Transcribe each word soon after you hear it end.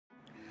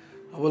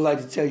I would like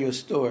to tell you a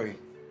story.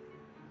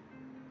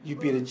 You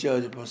be the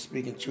judge if I'm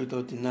speaking truth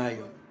or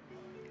denial.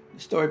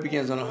 The story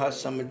begins on a hot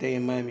summer day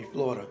in Miami,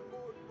 Florida,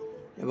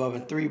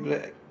 involving three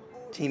black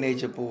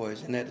teenager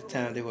boys, and at the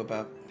time they were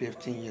about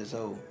 15 years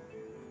old.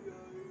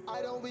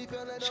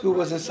 School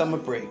was in summer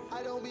break.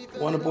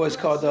 One of the boys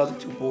called the other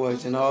two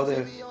boys, and all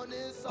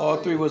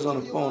three was on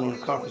the phone on a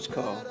conference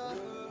call.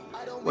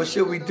 What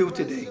should we do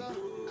today?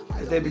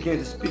 As they began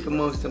to speak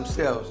amongst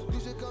themselves,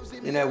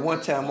 and at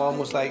one time,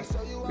 almost like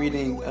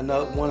reading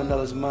one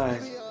another's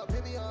minds,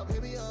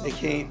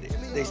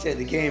 they said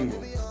the game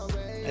room.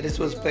 And this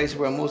was a place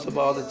where most of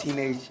all the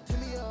teenage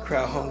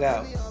crowd hung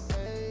out.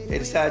 They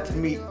decided to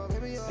meet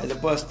at the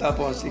bus stop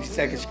on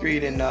 62nd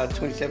Street and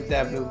 27th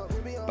Avenue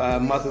by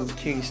Martin Luther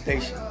King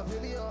Station.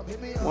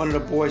 One of the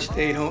boys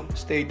stayed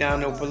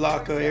down in the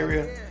Opa-locka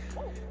area,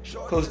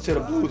 close to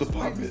the Blue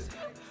Department,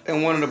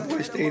 and one of the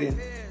boys stayed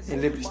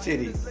in Liberty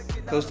City,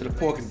 close to the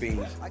Pork and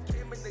Beans,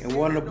 and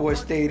one of the boys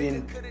stayed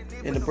in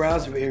the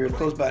Brownsville area,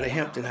 close by the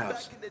Hampton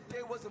House.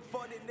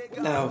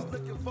 Now,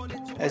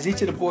 as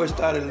each of the boys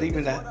started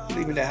leaving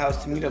the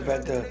house to meet up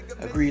at the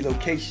agreed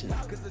location,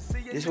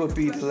 this would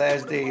be the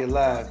last day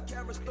alive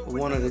for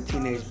one of the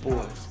teenage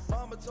boys.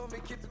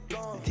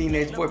 The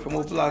teenage boy from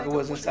Opa-locka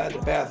was inside the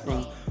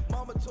bathroom,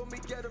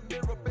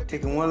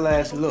 taking one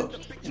last look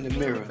in the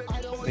mirror,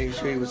 making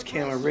sure he was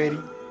camera ready,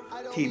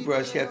 teeth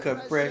brushed,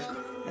 haircut fresh,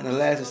 and the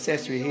last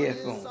accessory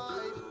headphones.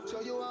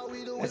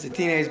 As the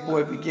teenage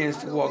boy begins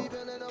to walk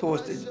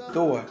towards the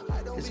door,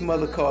 his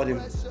mother called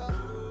him.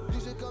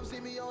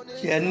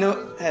 She had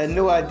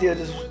no idea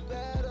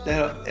that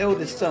her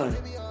eldest son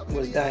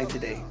was dying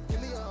today.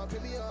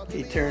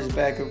 He turns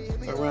back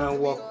around,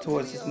 walks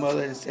towards his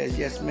mother, and says,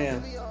 "Yes,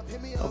 ma'am.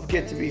 Don't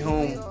forget to be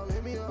home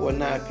before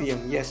 9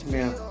 p.m. "Yes,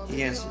 ma'am,"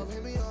 he answered.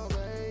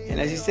 And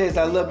as he says,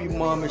 "I love you,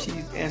 Mom," and she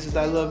answers,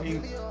 "I love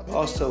you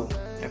also.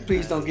 And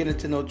please don't get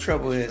into no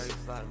trouble," as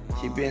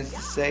she begins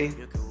to say.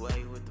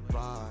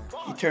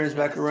 He turns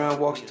back around,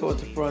 walks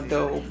towards the front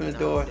door, opens the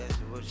door,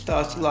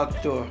 starts to lock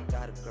the door.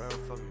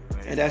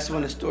 And that's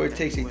when the story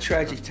takes a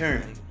tragic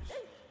turn.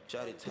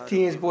 The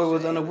teenage boy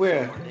was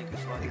unaware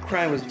a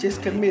crime was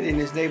just committed in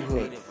his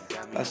neighborhood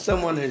by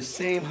someone of his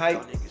same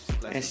height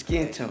and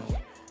skin tone.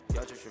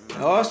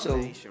 And also,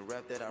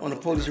 on the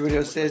police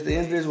radio, says the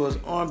individual was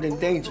armed and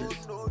dangerous.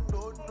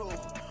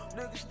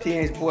 The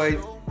teenage boy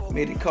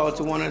made a call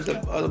to one of the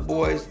other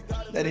boys,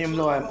 letting him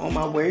know, "I'm on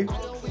my way."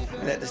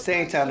 And at the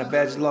same time, the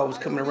badge of law was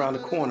coming around the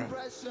corner.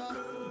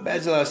 The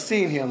badge of law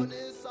seen him,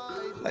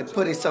 like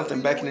putting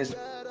something back in his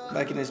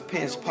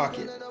pants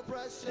pocket.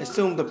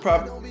 Assumed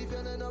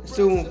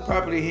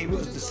properly he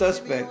was the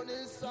suspect,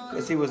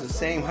 because he was the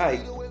same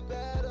height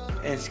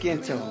and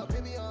skin tone.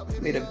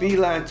 Made a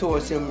beeline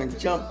towards him and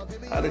jumped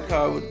out of the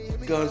car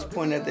with guns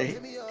pointed at the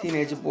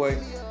teenager boy,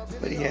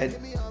 but he had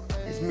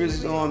his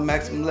music on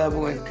maximum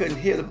level and couldn't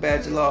hear the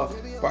badge of law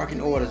barking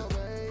orders.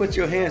 "Put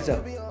your hands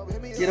up.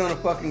 Get on the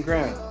fucking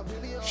ground.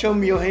 Show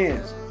me your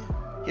hands."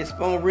 His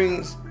phone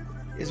rings.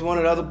 It's one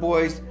of the other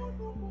boys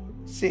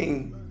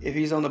seeing if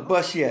he's on the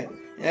bus yet.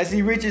 And as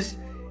he reaches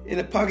in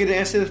the pocket to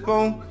answer the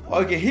phone,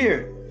 all you can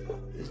hear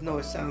is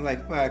it sounded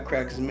like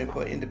firecrackers meant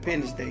for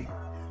Independence Day.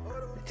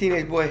 The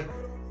teenage boy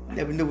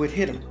never knew what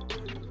hit him.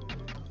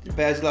 The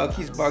badge of law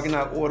keeps barking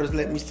out orders,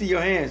 "Let me see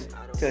your hands,"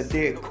 to a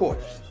dead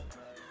corpse.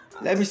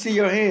 "Let me see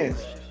your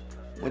hands."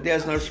 When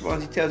there's no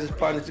response, he tells his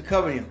partner to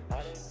cover him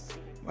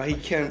while he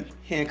can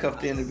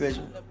handcuff the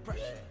individual.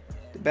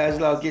 The badge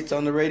of law gets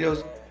on the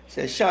radios,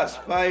 says, "Shots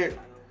fired.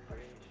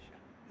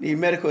 Need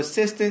medical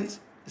assistance.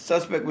 The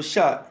suspect was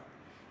shot."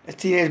 As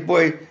teenage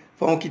boy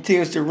phone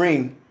continues to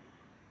ring,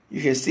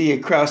 you can see a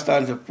crowd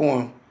starting to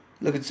form,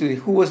 looking to see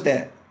who was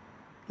that,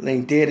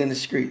 laying dead in the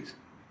streets.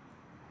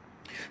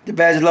 The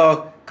badge of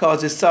law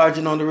calls his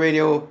sergeant on the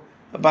radio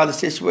about the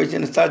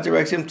situation. The sergeant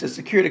directs him to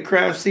secure the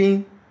crime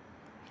scene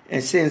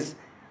and sends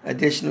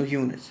additional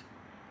units.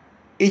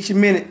 Each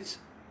minute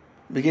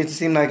begins to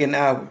seem like an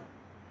hour,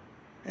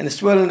 and the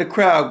swelling of the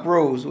crowd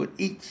grows with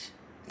each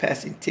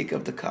passing tick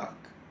of the clock.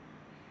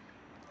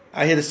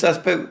 I hear the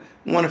suspect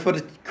wanted for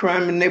the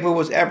crime in the neighborhood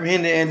was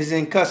apprehended and is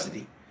in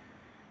custody.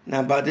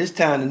 Now, by this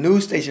time, the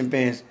news station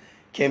bands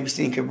can be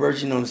seen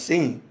converging on the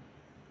scene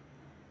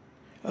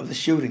of the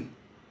shooting.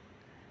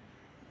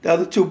 The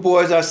other two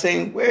boys are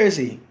saying, "Where is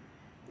he?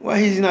 Why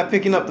is he not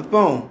picking up the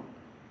phone?"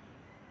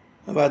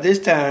 About this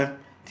time,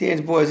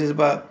 teenage boys is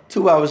about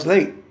 2 hours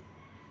late.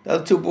 The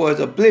other two boys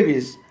are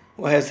oblivious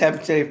what has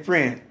happened to their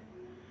friend.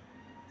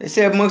 They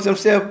say amongst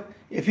themselves,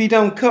 "If he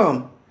don't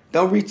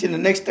reach in the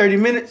next 30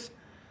 minutes,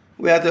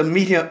 we have to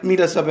meet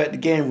us up at the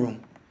game room."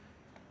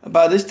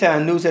 About this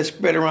time, news has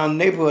spread around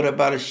the neighborhood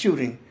about a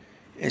shooting,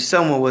 and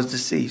someone was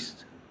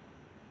deceased.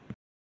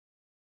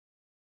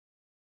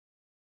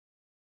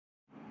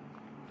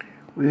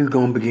 We're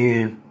going to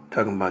begin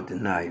talking about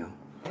denial,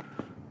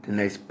 the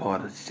next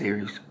part of the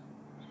series.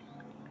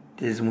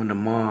 This is when the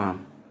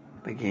mom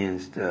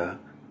begins to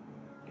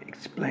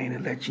explain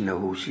and let you know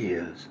who she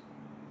is.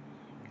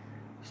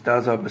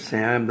 Starts off by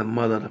saying, "I am the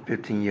mother of the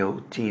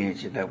 15-year-old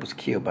teenager that was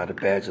killed by the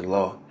badge of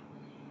law.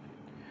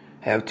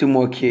 I have 2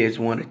 more kids,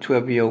 one a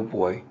 12-year-old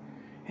boy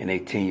and a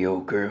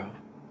 10-year-old girl.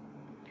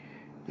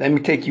 Let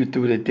me take you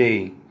through the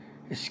day.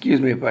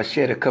 Excuse me if I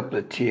shed a couple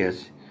of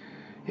tears.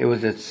 It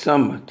was the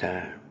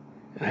summertime,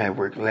 and I had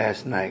worked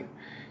last night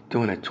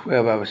doing a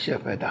 12-hour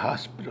shift at the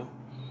hospital.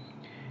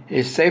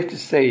 It's safe to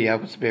say I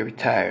was very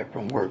tired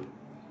from work.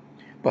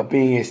 But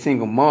being a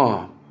single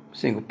mom,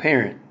 single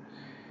parent,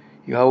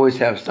 you always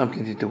have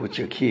something to do with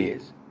your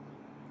kids.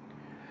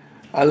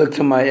 I looked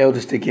to my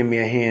eldest to give me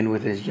a hand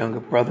with his younger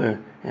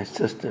brother and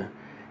sister,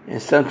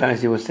 and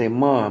sometimes he would say,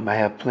 "Mom, I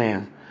have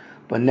plans."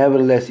 But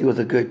nevertheless, he was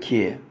a good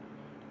kid,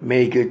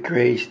 made good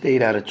grades,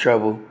 stayed out of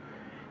trouble.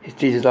 His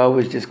teachers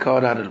always just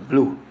called out of the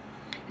blue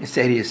and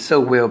said he is so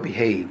well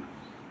behaved.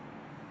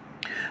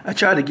 I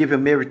tried to give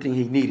him everything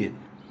he needed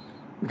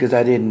because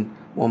I didn't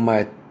want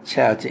my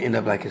child to end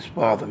up like his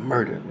father,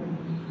 murdered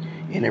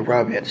in a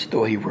robbery at the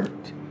store he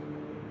worked.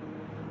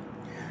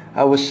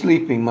 I was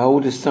sleeping. My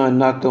oldest son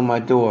knocked on my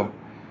door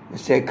and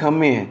said,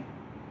 "Come in."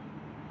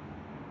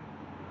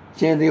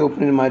 Gently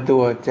opening my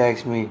door to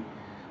ask me,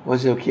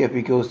 was it okay if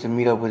he goes to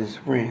meet up with his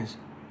friends?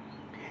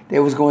 They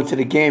was going to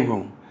the game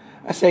room.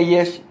 I said,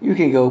 "Yes, you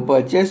can go,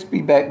 but just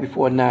be back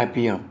before 9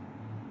 p.m.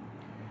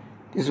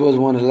 This was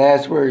one of the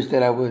last words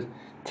that I would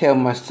tell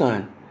my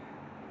son,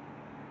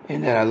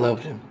 and that I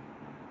loved him.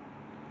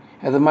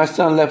 After my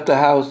son left the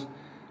house,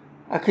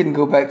 I couldn't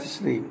go back to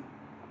sleep.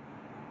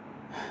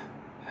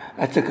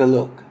 I took a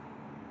look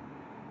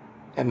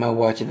at my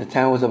watch, and the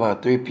time was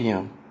about 3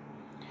 p.m.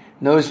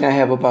 Noticing I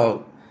have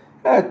about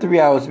 3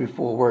 hours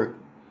before work,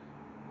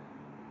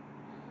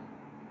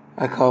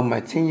 I called my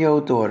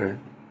 10-year-old daughter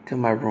to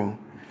my room.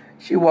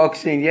 She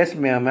walks in, "Yes,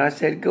 ma'am." And I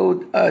said,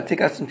 "Go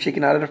take out some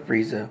chicken out of the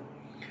freezer,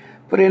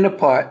 put it in a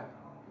pot,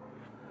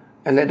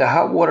 and let the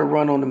hot water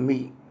run on the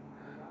meat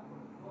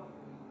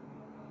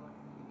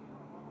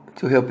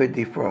to help it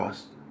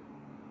defrost.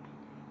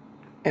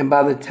 And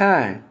by the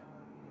time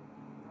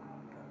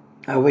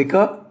I wake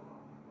up,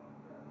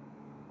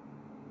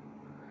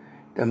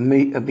 the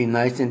meat will be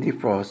nice and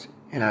defrosted,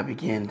 and I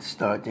begin to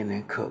start dinner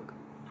and cook."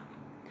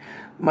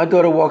 My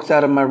daughter walks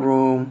out of my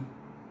room,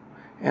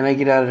 and I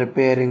get out of the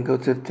bed and go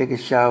to take a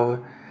shower.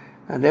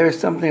 Now, there is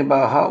something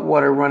about hot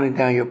water running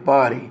down your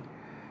body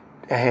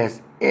that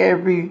has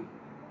every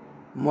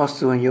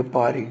muscle in your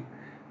body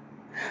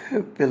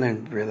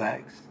feeling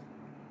relaxed.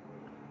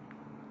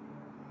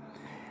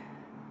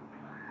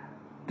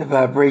 The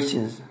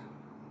vibrations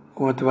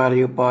going throughout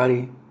your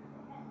body,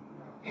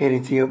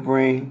 heading to your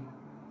brain.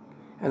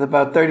 After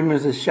about 30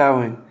 minutes of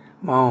showering,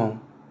 my own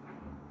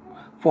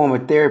form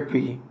of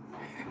therapy,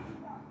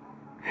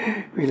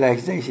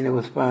 relaxation, it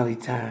was finally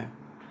time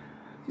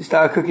to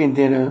start cooking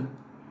dinner.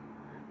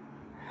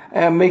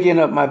 I'm making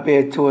up my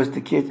bed towards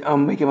the kitchen.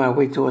 I'm making my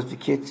way towards the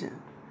kitchen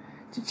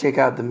to check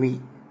out the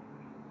meat.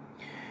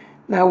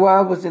 Now, while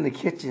I was in the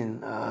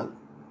kitchen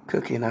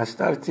cooking, I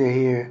started to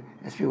hear,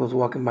 as people was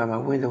walking by my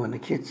window in the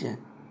kitchen,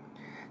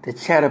 the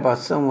chat about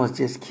someone's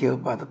just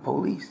killed by the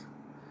police.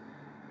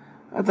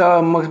 I thought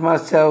amongst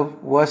myself,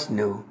 what's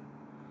new?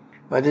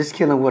 But this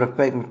killing would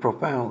affect me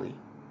profoundly.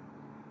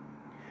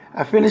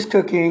 I finished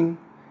cooking.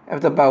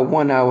 After about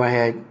 1 hour, I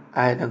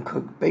had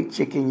uncooked baked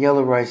chicken,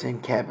 yellow rice,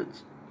 and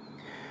cabbage.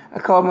 I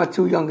called my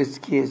 2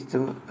 youngest kids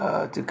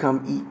to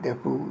come eat their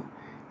food.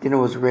 Dinner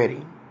was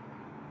ready.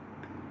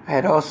 I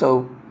had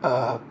also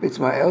fixed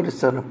my eldest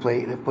son a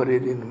plate and put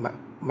it in the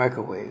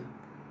microwave.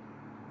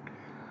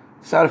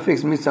 Started to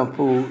fix me some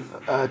food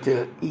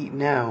to eat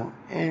now,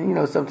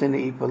 and something to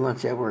eat for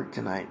lunch at work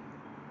tonight.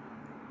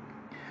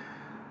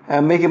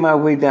 I'm making my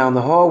way down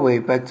the hallway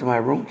back to my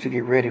room to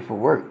get ready for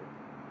work.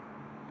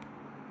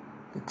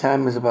 The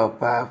time is about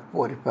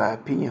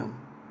 5:45 p.m.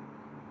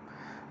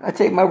 I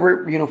take my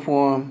work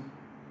uniform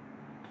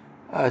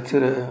to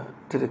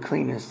the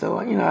cleaner, so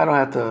I don't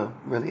have to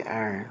really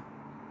iron.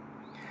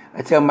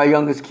 I tell my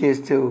youngest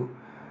kids to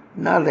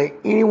not let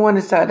anyone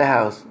inside the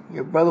house.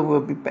 Your brother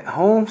will be back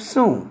home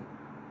soon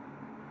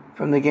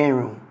from the game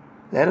room.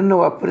 Let him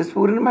know I put his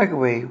food in the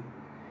microwave,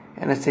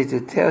 and I say to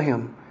tell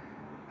him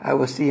I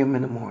will see him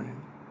in the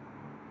morning.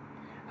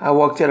 I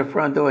walk to the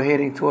front door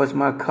heading towards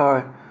my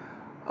car.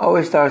 I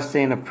always start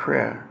saying a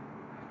prayer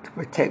to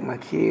protect my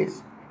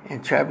kids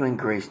and traveling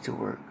grace to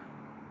work.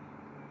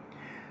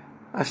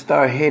 I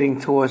start heading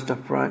towards the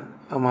front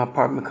of my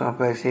apartment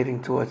complex,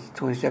 heading towards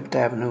 27th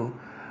Avenue.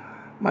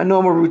 My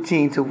normal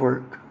routine to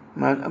work.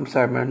 My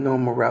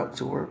normal route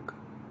to work.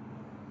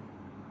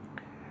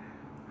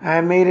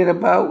 I made it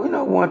about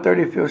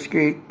 135th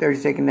Street,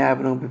 32nd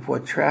Avenue before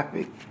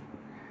traffic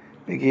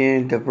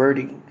began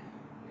diverting.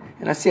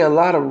 And I see a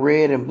lot of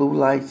red and blue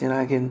lights, and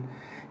I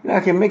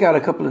can make out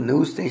a couple of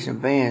news station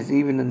vans,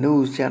 even the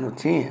news channel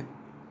 10.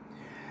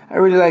 I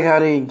really like how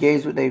they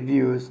engage with their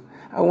viewers.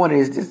 I wonder,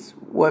 is this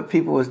what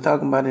people was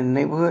talking about in the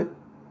neighborhood?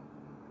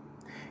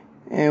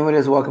 And when they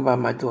was walking by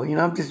my door,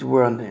 I'm just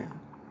wondering.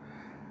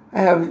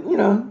 I have,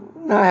 now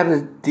I have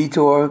a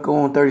detour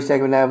going on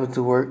 32nd Avenue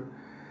to work.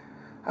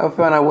 I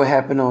found out what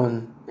happened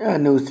on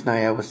News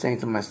Tonight. I was saying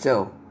to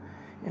myself,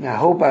 and I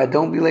hope I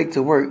don't be late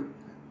to work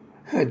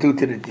due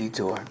to the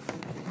detour.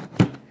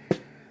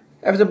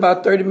 After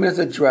about 30 minutes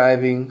of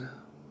driving,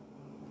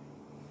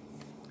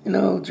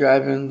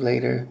 driving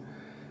later,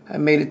 I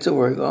made it to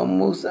work.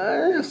 Almost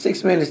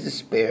 6 minutes to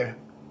spare.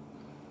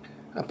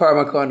 I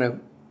parked my car in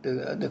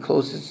the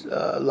closest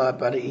lot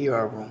by the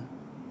ER room.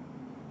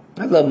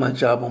 I love my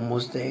job on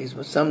most days,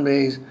 but some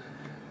days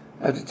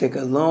I have to take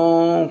a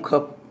long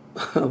cup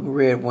of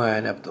red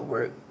wine after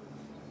work.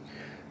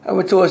 I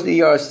went towards the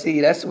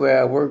ERC. That's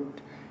where I worked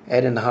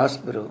at in the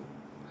hospital.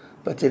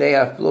 But today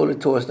I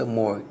floated towards the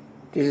morgue.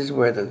 This is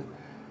where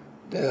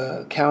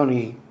the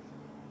county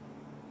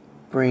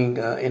bring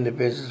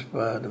individuals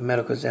for the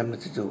medical examiner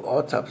to do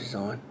autopsies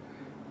on,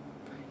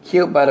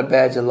 killed by the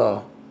badge of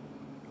law,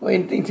 or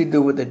anything to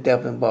do with the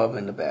death involved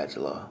in the badge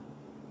of law.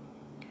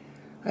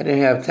 I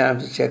didn't have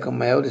time to check on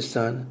my eldest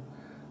son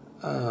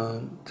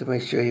to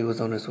make sure he was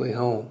on his way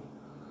home.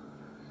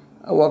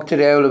 I walked to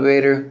the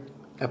elevator.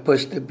 I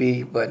pushed the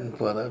B button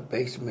for the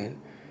basement.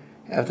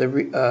 After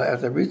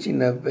reaching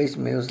the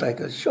basement, it was like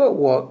a short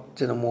walk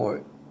to the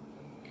morgue.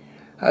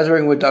 I was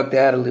working with Dr.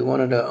 Adderley, one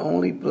of the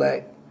only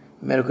black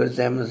medical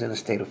examiners in the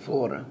state of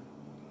Florida.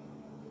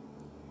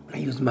 I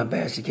used my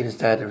badge to get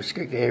inside the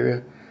restricted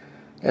area.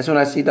 That's when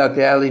I see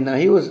Dr. Adderley. Now,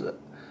 he was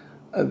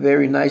a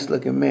very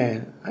nice-looking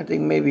man. I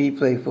think maybe he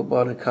played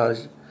football in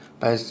college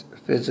by his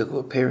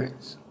physical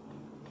appearance.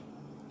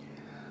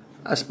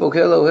 I spoke,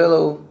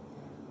 hello.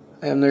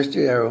 I am Nurse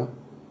Gerald.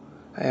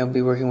 I will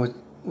be working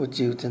with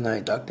you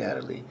tonight, Dr.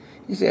 Adderley.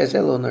 He says,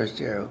 hello, Nurse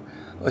Gerald.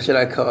 Or should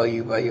I call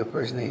you by your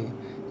first name,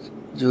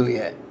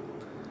 Juliet?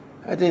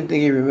 I didn't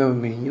think he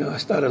remembered me. I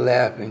started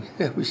laughing.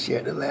 We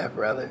shared the laugh,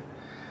 rather.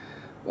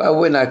 Why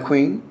wouldn't I,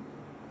 Queen?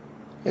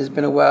 It's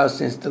been a while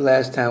since the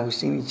last time we've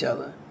seen each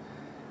other.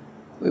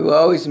 We would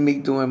always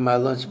meet during my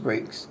lunch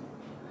breaks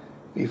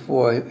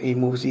before he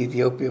moved to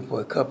Ethiopia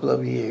for a couple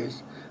of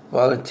years,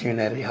 volunteering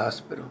at a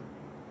hospital.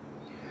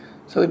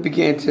 So we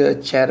began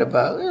to chat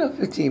about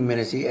 15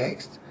 minutes. He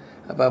asked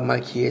about my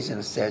kids and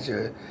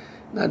etc.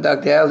 Now,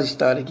 Dr. Adderley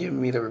started giving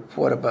me the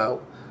report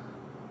about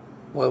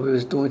what we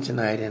was doing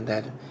tonight and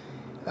that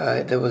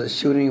there was a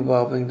shooting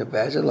involving the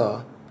badge of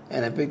law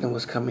and a victim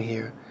was coming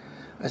here.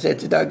 I said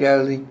to Dr.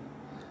 Adderley,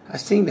 I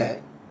seen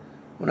that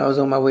when I was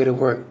on my way to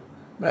work,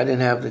 but I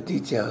didn't have the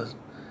details.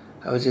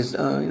 I was just,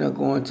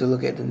 going to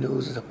look at the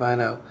news to find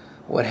out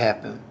what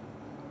happened.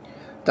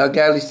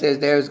 Dr. Adderley says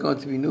there is going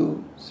to be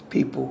news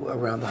people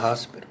around the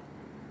hospital.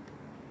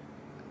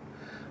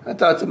 I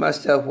thought to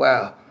myself,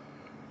 wow.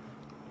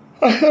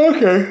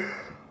 Okay.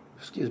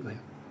 Excuse me.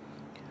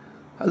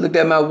 I looked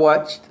at my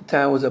watch. The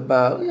time was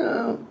about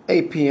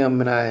 8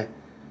 p.m. and I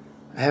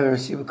haven't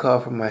received a call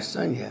from my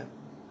son yet.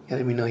 He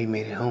let me know he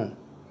made it home.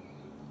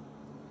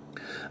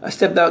 I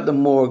stepped out the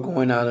morgue,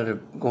 going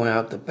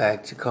out the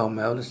back to call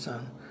my eldest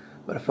son,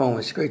 but the phone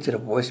went straight to the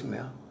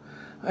voicemail.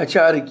 I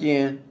tried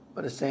again,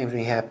 but the same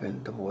thing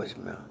happened. The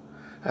voicemail.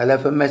 I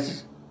left a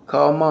message.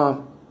 Call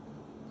Mom.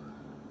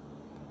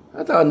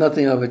 I thought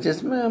nothing of it.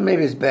 Just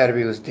maybe his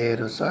battery was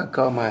dead, so I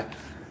called my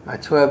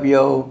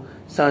 12-year-old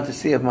son to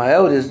see if my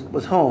eldest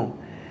was home.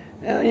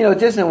 And,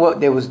 just in what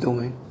they was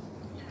doing.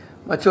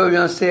 My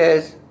 12-year-old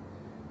says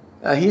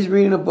he's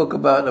reading a book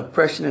about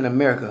oppression in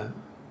America.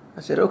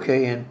 I said,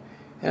 okay, and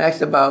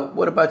asked about,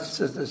 what about your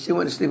sister? She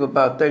went to sleep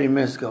about 30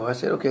 minutes ago. I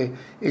said, okay,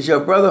 is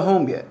your brother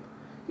home yet?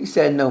 He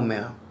said, no,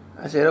 ma'am.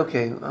 I said,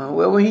 okay,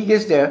 well, when he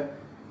gets there,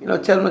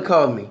 tell him to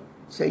call me. He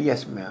said,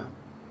 yes, ma'am.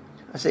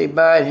 I said,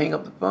 bye, and hang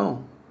up the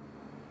phone.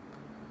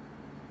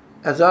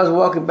 As I was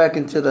walking back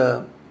into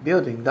the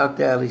building,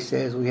 Dr. Adderley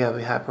says we have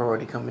a high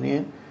priority coming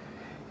in.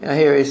 And I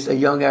hear it's a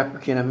young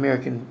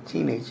African-American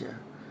teenager.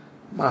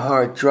 My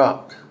heart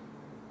dropped.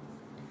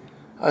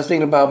 I was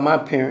thinking about my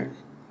parents.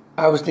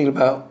 Thinking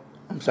about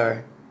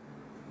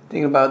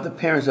the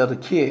parents of the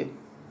kid.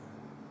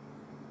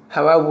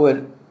 How I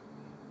would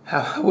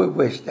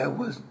wish that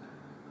was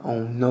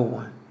on no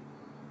one.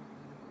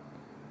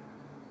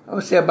 I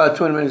would say about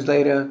 20 minutes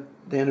later,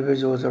 the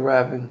individual was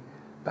arriving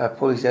by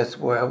police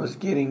escort. I was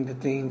getting the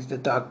things the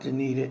doctor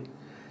needed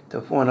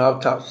to perform an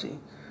autopsy.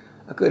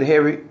 I could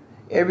hear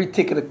every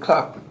tick of the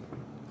clock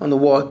on the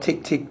wall,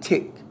 tick, tick,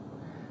 tick.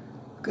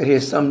 I could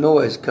hear some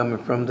noise coming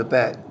from the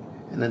back,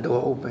 and the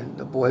door opened.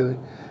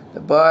 The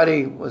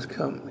body was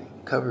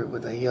covered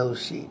with a yellow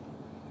sheet.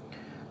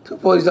 2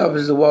 police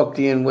officers walked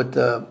in with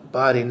the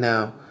body.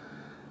 Now,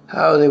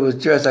 how they was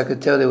dressed, I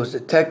could tell they was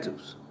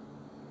detectives.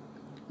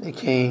 They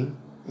came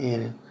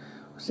in and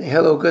said,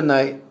 hello, good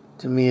night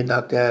to me and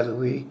Dr.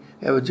 Adderley.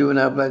 We have a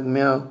juvenile black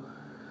male.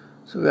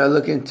 So we are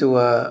looking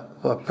for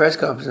a press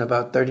conference in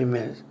about 30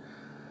 minutes.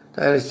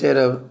 Dr. Adderley said,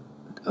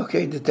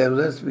 okay, detective,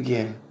 let's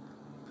begin.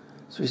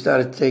 So we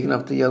started taking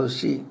off the yellow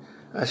sheet.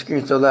 I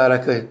screamed so loud I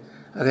could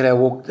have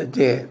woke the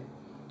dead.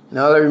 And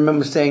all I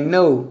remember saying,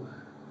 no,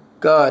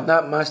 God,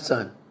 not my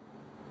son.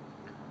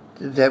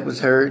 The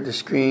detectives heard the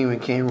scream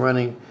and came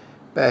running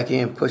back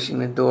in, pushing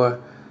the door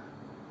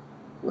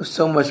with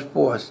so much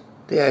force.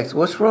 They asked,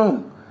 what's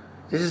wrong?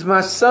 This is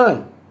my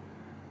son.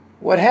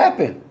 What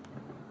happened?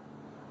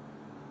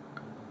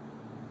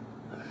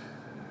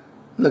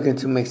 Looking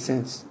to make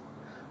sense,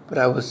 but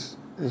I was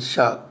in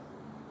shock.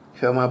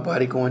 felt my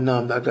body going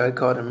numb. Doctor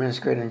called the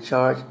administrator in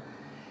charge,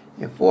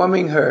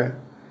 informing her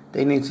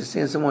they need to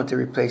send someone to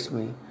replace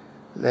me,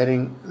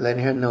 letting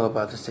her know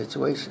about the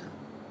situation.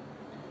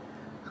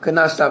 I could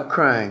not stop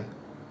crying.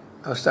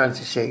 I was starting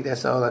to shake.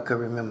 That's all I could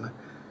remember.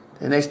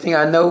 The next thing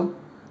I know,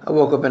 I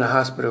woke up in a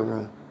hospital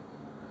room,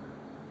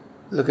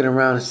 looking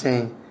around and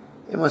saying,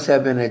 it must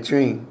have been a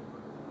dream.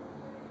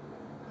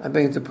 I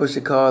began to push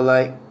the car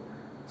light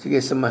to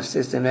get some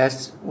assistance, and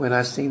that's when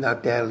I seen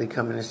Dr. Adderley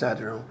coming inside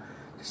the room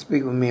to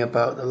speak with me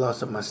about the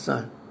loss of my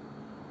son.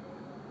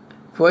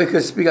 Before he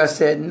could speak, I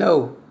said,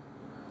 no,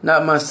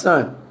 not my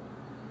son.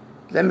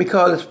 Let me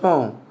call his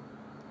phone.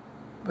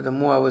 But the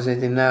more I was in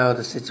denial of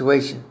the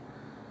situation,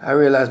 I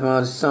realized my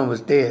other son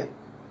was dead.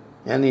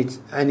 I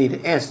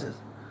needed answers.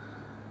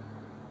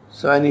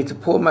 So I need to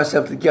pull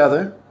myself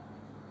together.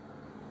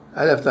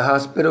 I left the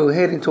hospital,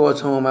 heading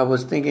towards home. I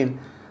was thinking,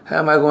 how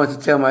am I going to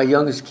tell my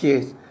youngest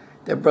kids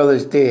their brother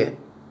is dead?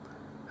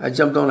 I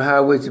jumped on the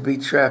highway to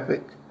beat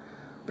traffic,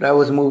 but I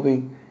wasn't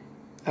moving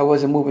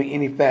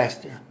any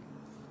faster.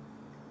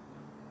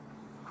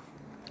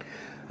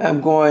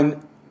 I'm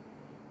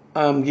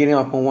getting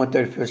off on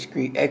 135th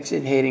Street,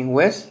 exit heading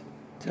west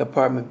to the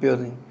apartment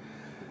building.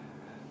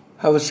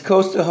 I was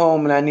close to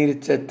home and I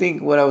needed to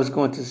think what I was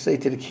going to say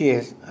to the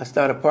kids. I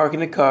started parking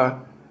the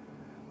car,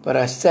 but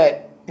I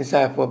sat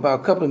inside for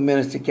about a couple of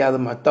minutes to gather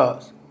my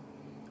thoughts.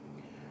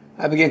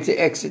 I began to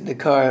exit the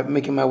car,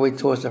 making my way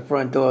towards the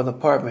front door of the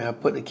apartment. I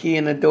put the key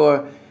in the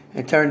door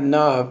and turned the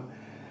knob.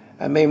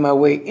 I made my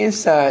way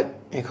inside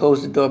and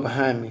closed the door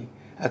behind me.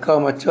 I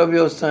called my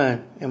 12-year-old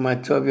son and my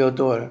 12-year-old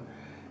daughter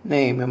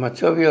name, and my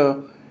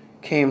 12-year-old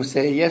came and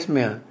said, yes,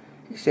 ma'am.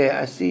 He said,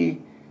 I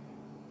see.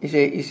 He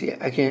said, you see,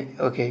 I can't,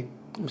 okay,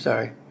 I'm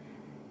sorry.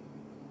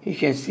 He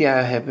can see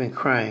I have been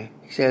crying.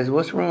 He says,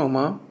 what's wrong,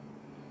 Mom?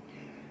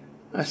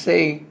 I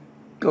say,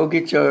 go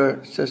get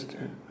your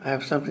sister. I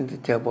have something to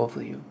tell both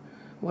of you.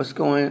 What's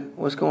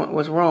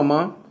wrong,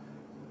 Mom?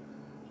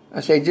 I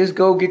say, just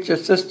go get your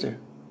sister.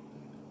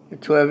 My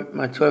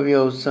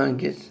 12-year-old son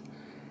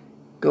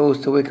goes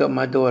to wake up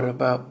my daughter.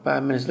 About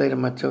 5 minutes later,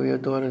 my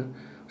 12-year-old daughter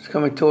was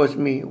coming towards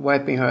me,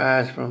 wiping her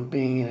eyes from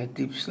being in a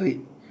deep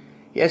sleep.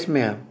 Yes,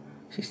 ma'am,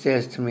 she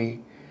says to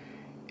me.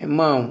 And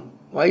Mom,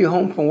 why are you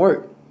home from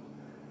work?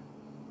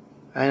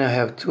 I now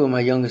have two of my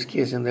youngest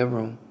kids in their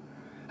room.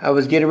 I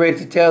was getting ready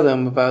to tell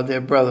them about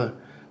their brother,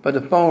 but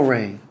the phone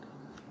rang.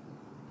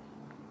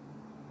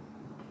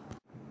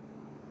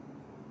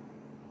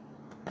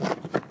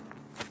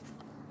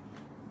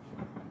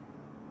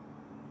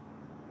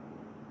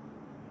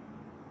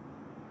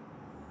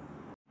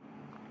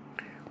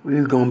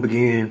 We're going to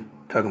begin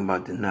talking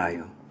about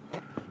denial,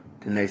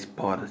 the next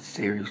part of the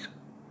series.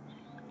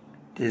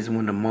 This is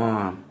when the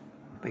mom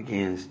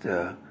begins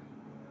to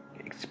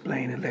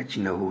explain and let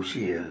you know who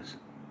she is.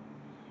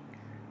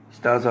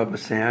 Starts off by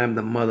saying, I am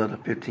the mother of the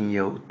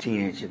 15-year-old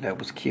teenager that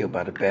was killed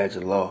by the badge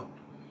of law.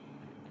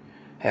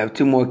 I have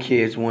two more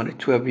kids, one a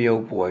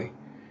 12-year-old boy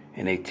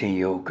and a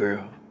 10-year-old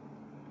girl.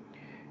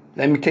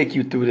 Let me take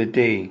you through the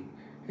day.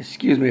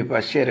 Excuse me if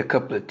I shed a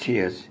couple of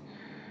tears.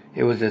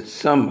 It was the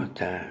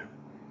summertime,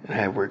 and I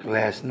had worked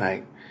last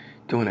night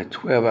doing a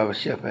 12-hour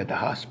shift at the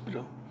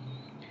hospital.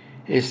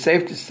 It's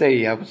safe to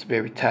say I was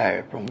very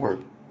tired from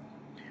work.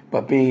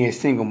 But being a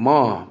single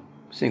mom,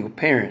 single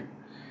parent,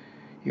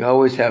 you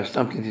always have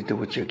something to do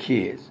with your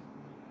kids.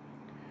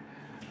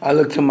 I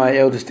looked to my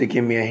eldest to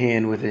give me a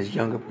hand with his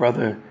younger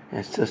brother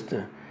and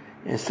sister,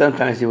 and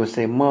sometimes he would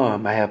say,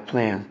 Mom, I have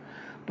plans.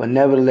 But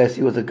nevertheless,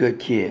 he was a good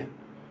kid,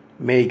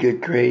 made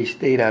good grades,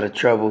 stayed out of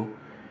trouble.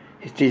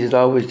 His teachers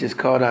always just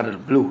called out of the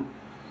blue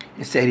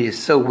and said he is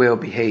so well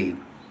behaved.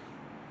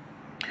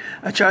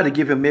 I tried to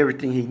give him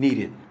everything he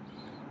needed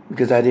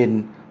because I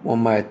didn't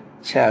want my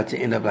child to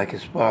end up like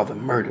his father,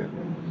 murdered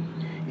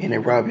in a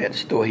robbery at the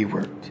store he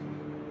worked.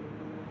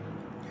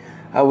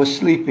 I was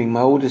sleeping.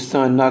 My oldest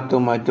son knocked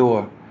on my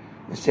door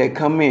and said,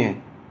 come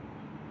in.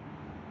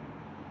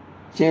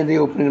 Gently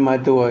opening my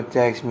door to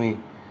ask me,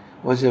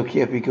 was it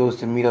okay if he goes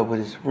to meet up with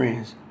his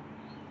friends?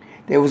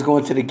 They was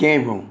going to the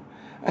game room.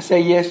 I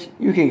said, yes,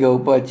 you can go,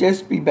 but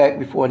just be back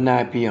before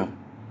 9 p.m.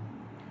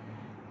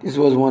 This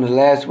was one of the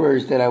last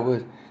words that I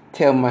would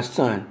tell my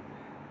son,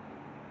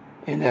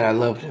 and that I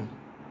loved him.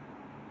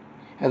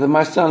 After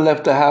my son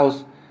left the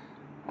house,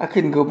 I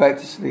couldn't go back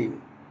to sleep.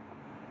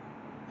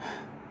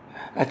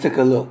 I took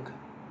a look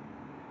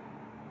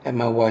at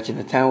my watch, and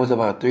the time was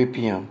about 3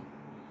 p.m.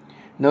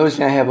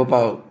 Noticing I have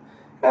about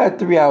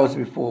 3 hours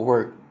before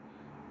work,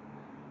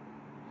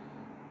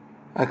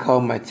 I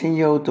called my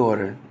 10-year-old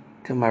daughter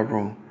to my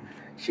room.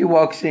 She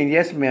walks in,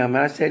 yes, ma'am,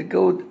 and I said,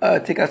 go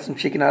take out some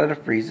chicken out of the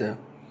freezer,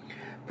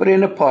 put it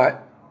in a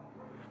pot,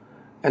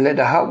 and let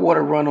the hot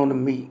water run on the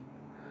meat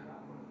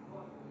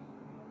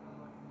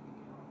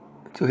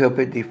to help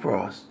it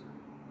defrost.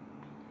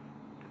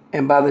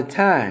 And by the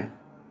time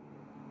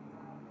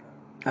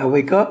I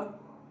wake up,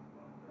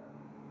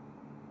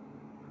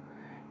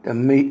 the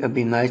meat will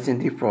be nice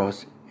and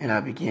defrosted, and I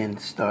begin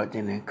to start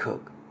dinner and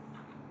cook.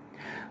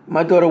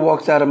 My daughter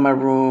walks out of my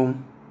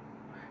room,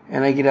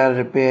 and I get out of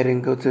the bed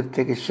and go to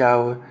take a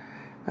shower.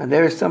 Now,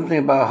 there is something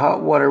about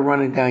hot water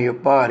running down your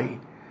body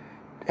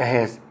that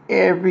has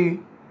every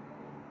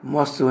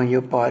muscle in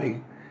your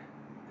body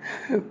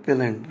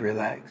feeling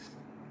relaxed.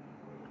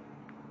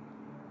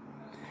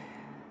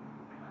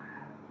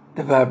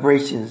 The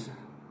vibrations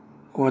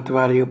going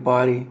throughout your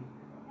body,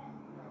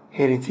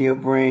 heading to your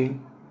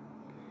brain.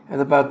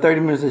 After about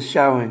 30 minutes of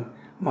showering,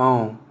 my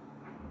own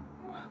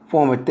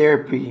form of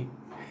therapy,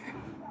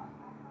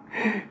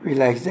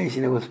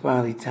 relaxation, it was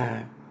finally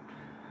time.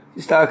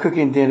 You start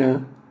cooking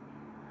dinner.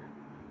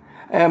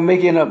 I'm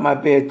making up my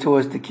bed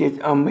towards the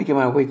kitchen. I'm making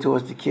my way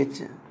towards the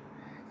kitchen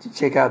to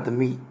check out the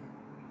meat.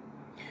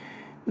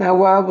 Now,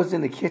 while I was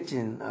in the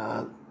kitchen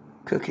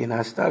cooking,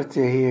 I started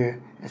to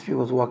hear, as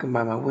people was walking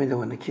by my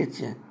window in the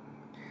kitchen,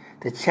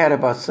 the chat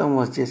about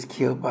someone just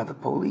killed by the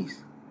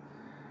police.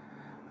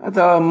 I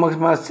thought amongst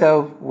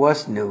myself,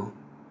 what's new?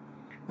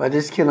 But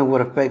this killing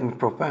would affect me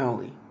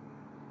profoundly.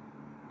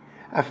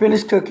 I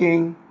finished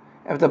cooking.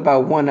 After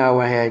about 1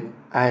 hour, I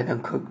had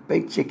done cooked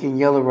baked chicken,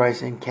 yellow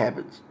rice, and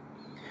cabbage.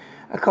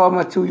 I called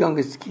my 2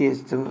 youngest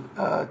kids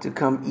to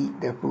come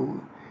eat their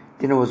food.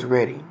 Dinner was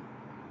ready.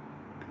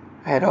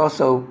 I had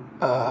also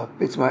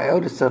fixed my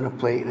eldest son a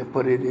plate and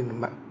put it in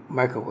the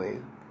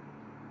microwave.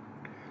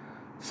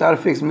 Started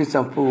to fix me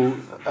some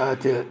food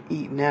to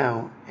eat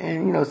now,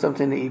 and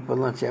something to eat for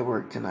lunch at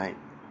work tonight.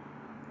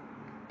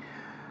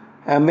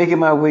 I'm making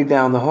my way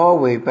down the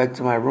hallway back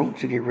to my room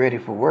to get ready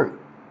for work.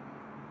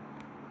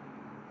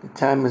 The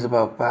time is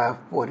about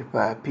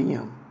 5:45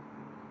 p.m.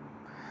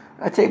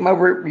 I take my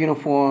work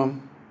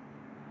uniform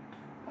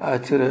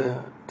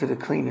to the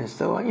cleaner,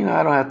 so I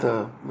don't have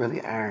to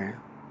really iron.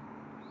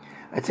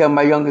 I tell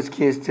my youngest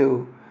kids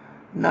to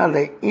not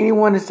let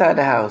anyone inside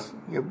the house.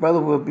 Your brother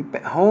will be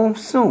back home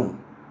soon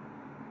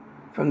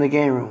from the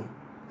game room.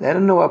 Let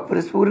him know I put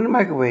his food in the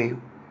microwave,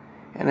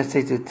 and I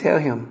say to tell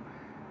him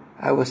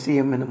I will see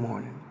him in the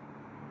morning.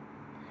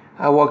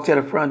 I walk to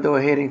the front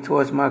door heading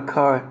towards my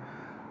car.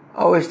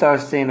 I always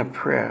start saying a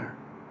prayer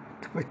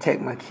to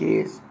protect my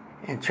kids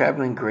and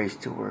traveling grace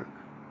to work.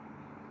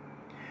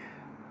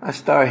 I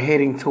start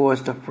heading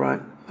towards the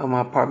front of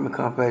my apartment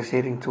complex,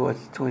 heading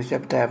towards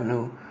 27th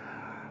Avenue.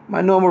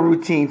 My normal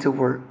routine to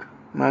work.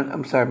 My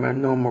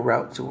normal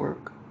route to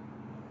work.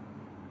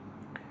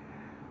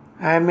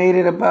 I made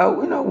it about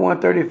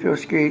 135th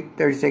Street,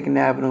 32nd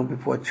Avenue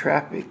before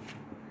traffic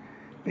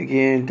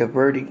began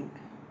diverting.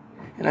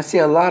 And I see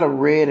a lot of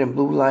red and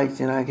blue lights,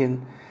 and I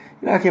can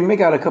make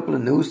out a couple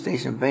of news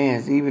station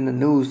vans, even the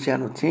news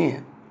channel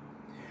 10.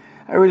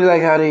 I really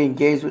like how they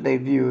engage with their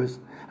viewers.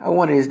 I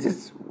wonder, is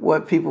this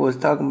what people was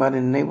talking about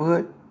in the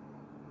neighborhood?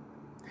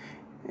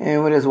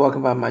 And when they was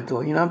walking by my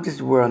door, I'm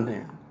just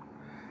wondering.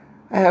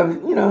 I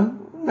have, now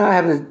I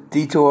have a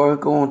detour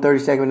going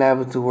 32nd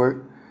Avenue to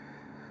work.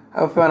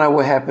 I found out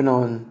what happened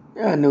on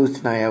News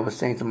Tonight. I was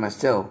saying to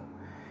myself,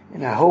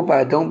 and I hope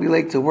I don't be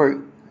late to work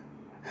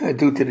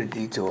due to the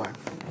detour.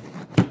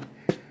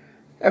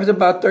 After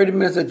about 30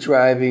 minutes of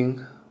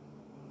driving,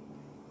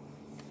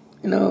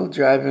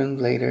 driving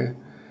later,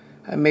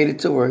 I made it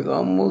to work.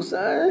 Almost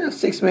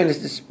 6 minutes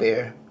to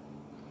spare.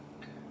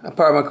 I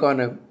parked my car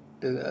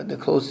in the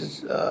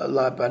closest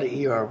lot by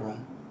the ER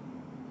room.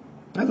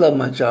 I love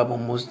my job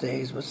on most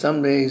days, but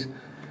some days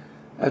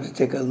I have to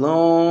take a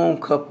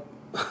long cup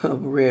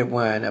of red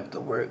wine after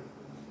work.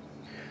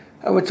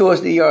 I went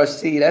towards the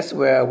ERC. That's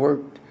where I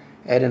worked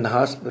at in the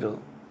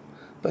hospital.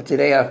 But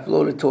today I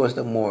floated towards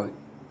the morgue.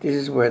 This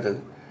is where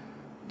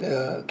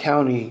the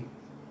county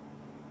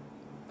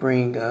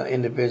bring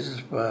individuals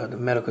for the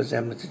medical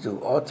examiner to do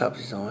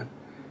autopsies on.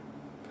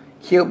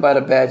 Killed by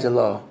the badge of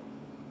law.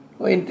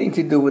 Or anything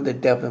to do with the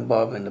death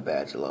involved in the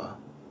badge of law.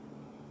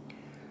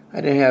 I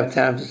didn't have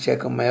time to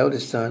check on my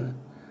eldest son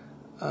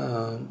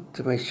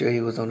to make sure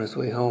he was on his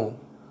way home.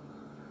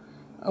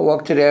 I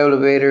walked to the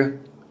elevator.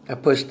 I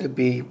pushed the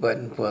B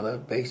button for the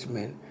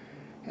basement.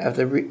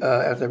 After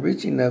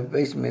reaching the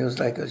basement, it was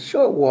like a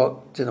short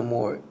walk to the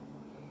morgue.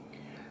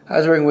 I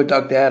was working with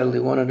Dr. Adderley,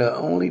 one of the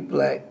only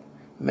black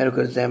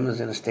medical examiners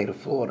in the state of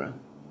Florida.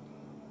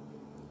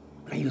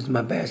 I used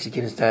my badge to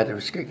get inside the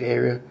restricted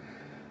area.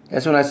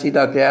 That's when I see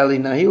Dr. Adderley.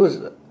 Now, he was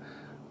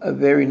a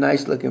very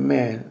nice-looking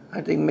man.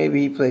 I think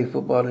maybe he played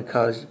football in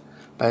college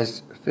by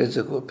his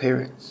physical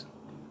appearance.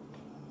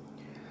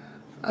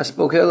 I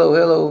spoke,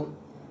 hello.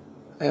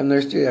 I am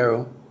Nurse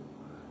Gerald.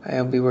 I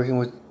will be working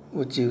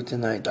with you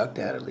tonight,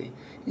 Dr. Adderley.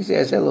 He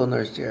says, hello,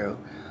 Nurse Gerald.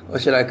 Or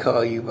should I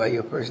call you by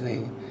your first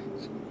name,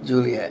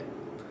 Juliet?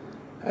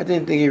 I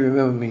didn't think he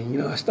remembered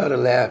me. I started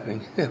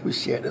laughing. We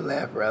shared the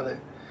laugh, rather.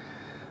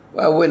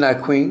 Why wouldn't I,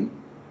 Queen?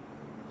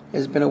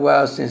 It's been a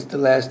while since the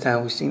last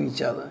time we've seen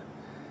each other.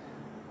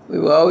 We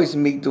would always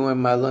meet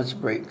during my lunch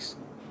breaks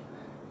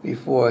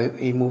before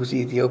he moved to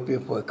Ethiopia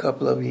for a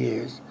couple of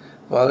years,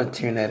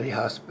 volunteering at a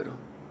hospital.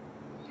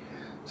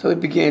 So we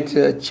began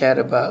to chat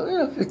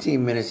about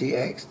 15 minutes. He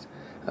asked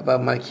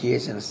about my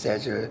kids and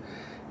etc.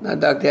 Now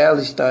Dr.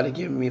 Adderley started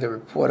giving me the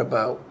report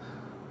about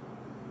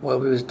what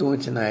we was doing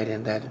tonight,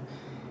 and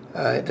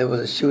that there was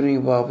a shooting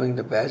involving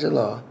the badge of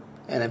law,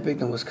 and a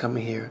victim was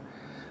coming here.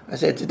 I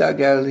said to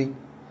Dr. Adderley,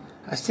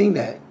 I seen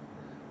that.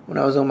 when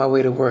I was on my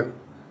way to work,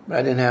 but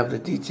I didn't have the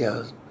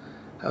details.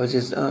 I was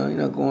just,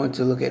 going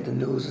to look at the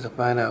news to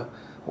find out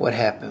what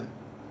happened.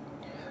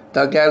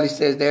 Dr. Adley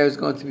says there is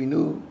going to be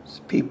new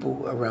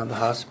people around the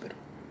hospital.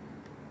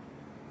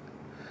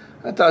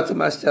 I thought to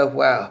myself,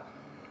 wow.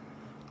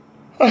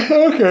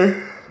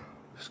 Okay.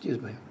 Excuse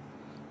me.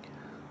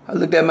 I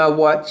looked at my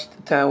watch.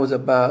 The time was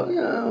about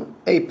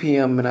 8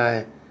 p.m. and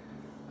I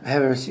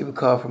haven't received a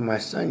call from my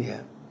son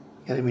yet.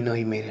 He let me know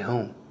he made it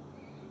home.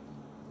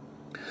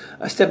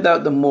 I stepped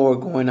out the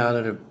morgue, going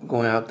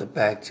out the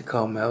back to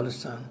call my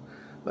eldest son,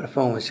 but the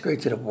phone went straight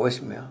to the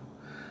voicemail.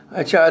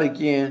 I tried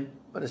again,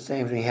 but the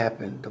same thing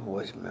happened. The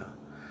voicemail.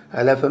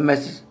 I left a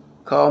message.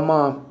 Call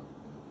Mom.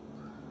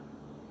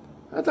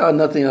 I thought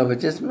nothing of it.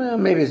 Just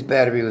maybe his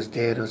battery was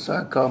dead, or so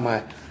I called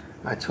my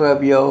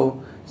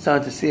 12-year-old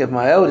son to see if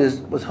my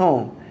eldest was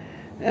home.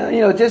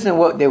 And, just in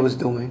what they was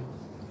doing.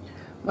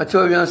 My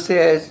 12-year-old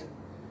says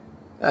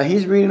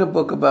he's reading a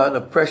book about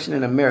oppression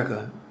in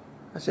America.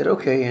 I said,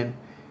 okay, and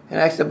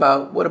asked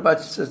about, what about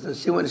your sister?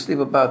 She went to sleep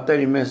about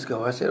 30 minutes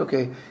ago. I said,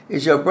 okay,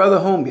 is your brother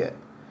home yet?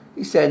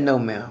 He said, no,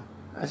 ma'am.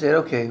 I said,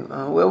 okay,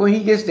 well, when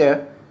he gets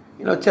there,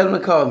 tell him to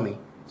call me. He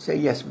said,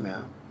 yes,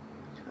 ma'am.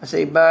 I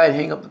said, bye, and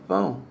hang up the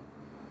phone.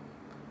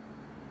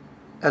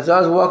 As I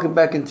was walking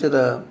back into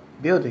the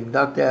building,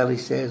 Dr. Adley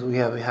says we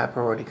have a high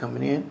priority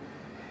coming in.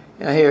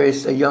 And I hear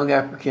it's a young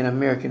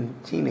African-American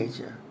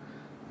teenager.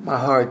 My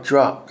heart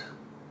dropped.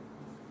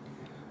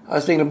 I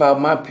was thinking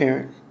about my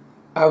parents.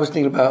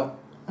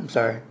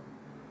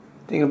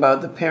 Thinking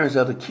about the parents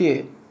of the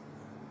kid.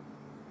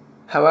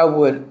 How I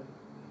would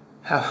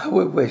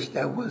wish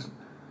that was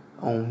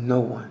on no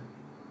one.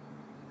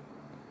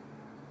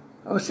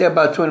 I would say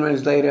about 20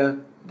 minutes later,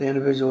 the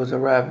individual was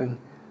arriving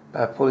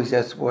by police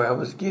escort. I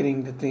was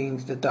getting the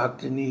things the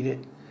doctor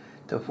needed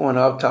to perform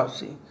an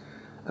autopsy.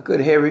 I could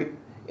hear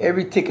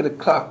every tick of the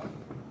clock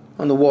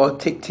on the wall,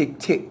 tick, tick,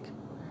 tick.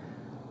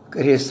 I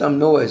could hear some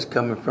noise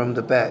coming from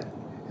the back,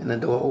 and the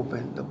door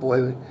opened.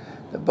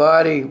 The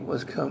body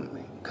was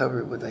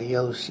covered with a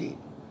yellow sheet.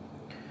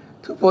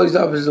 2 police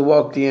officers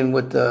walked in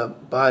with the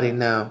body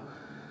now.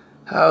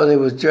 How they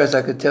was dressed,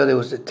 I could tell they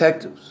was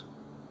detectives.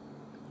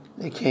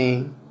 They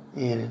came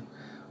in and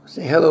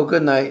said, hello,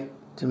 good night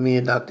to me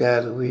and Dr.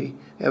 Adler. We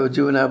have a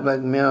juvenile black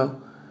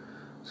male.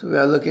 So we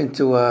are looking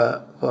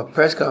for a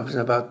press conference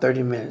in about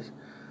 30 minutes.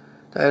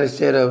 Dr. Adler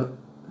said,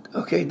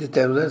 okay,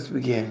 detective, let's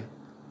begin.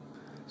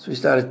 So we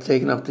started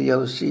taking off the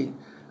yellow sheet.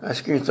 I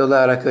screamed so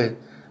loud I could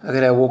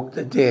have woke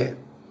the dead.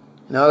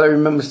 And all I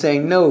remember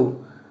saying,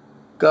 no,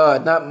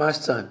 God, not my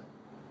son.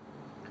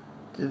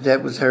 The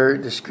detectives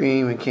heard the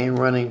scream and came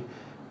running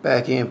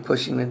back in,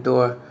 pushing the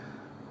door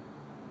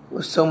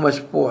with so much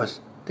force.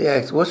 They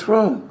asked, what's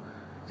wrong?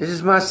 This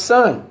is my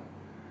son.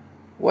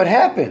 What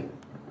happened?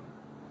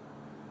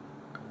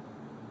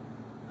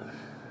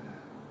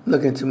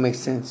 Looking to make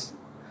sense,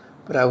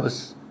 but I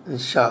was in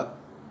shock.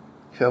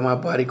 Felt my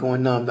body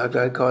going numb. Dr.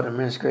 I called the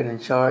administrator in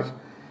charge,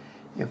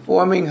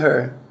 informing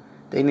her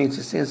they need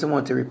to send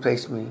someone to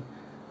replace me,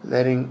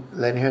 letting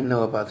her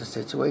know about the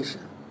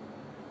situation.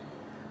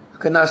 I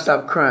could not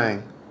stop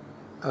crying.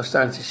 I was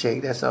starting to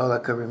shake. That's all I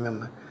could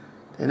remember.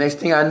 The next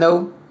thing I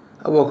know,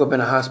 I woke up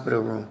in a hospital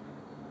room,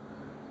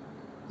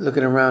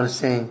 looking around and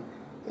saying,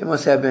 it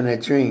must have been a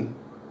dream.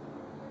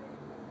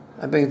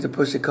 I began to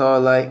push the call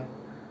light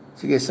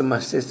to get some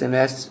assistance.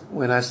 That's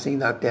when I seen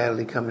Dr.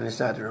 Adley coming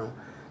inside the room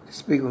to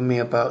speak with me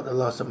about the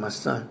loss of my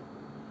son.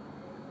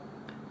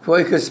 Before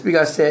he could speak,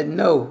 I said,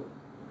 no,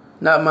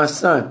 not my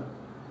son.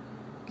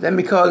 Let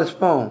me call his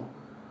phone.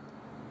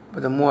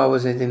 But the more I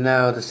was in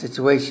denial of the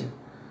situation,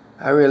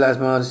 I realized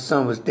my other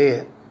son was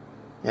dead.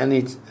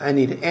 And I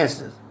needed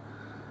answers.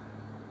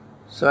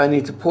 So I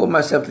need to pull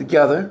myself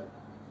together.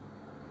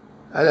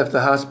 I left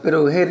the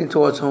hospital, heading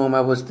towards home.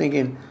 I was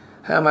thinking,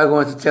 how am I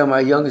going to tell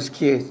my youngest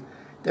kids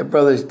their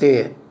brother is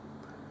dead?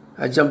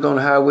 I jumped on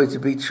the highway to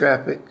beat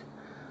traffic,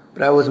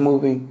 but I wasn't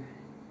moving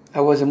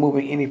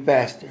any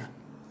faster.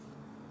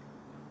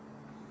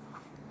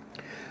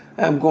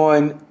 I'm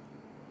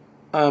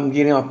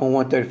getting off on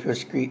 135th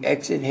Street,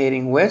 exit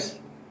heading west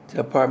to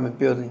the apartment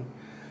building.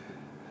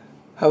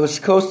 I was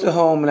close to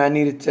home and I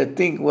needed to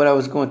think what I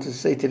was going to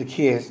say to the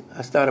kids.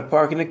 I started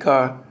parking the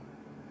car,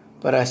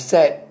 but I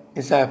sat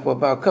inside for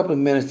about a couple of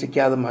minutes to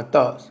gather my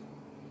thoughts.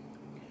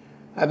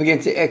 I began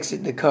to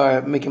exit the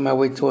car, making my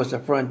way towards the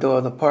front door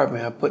of the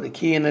apartment. I put the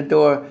key in the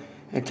door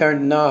and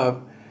turned the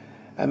knob.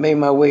 I made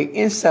my way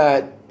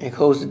inside and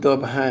closed the door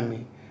behind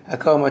me. I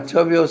called my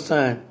 12-year-old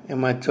son and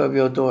my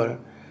 12-year-old daughter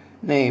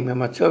name, and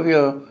my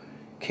 12-year-old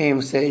came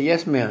and said,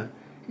 yes, ma'am.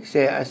 He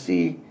said, I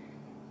see.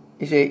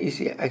 He said, you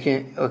see, I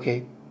can't,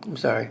 okay, I'm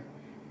sorry.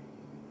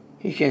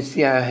 He can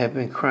see I have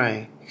been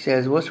crying. He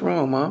says, what's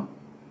wrong, Mom?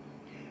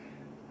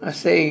 I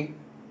say,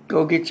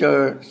 go get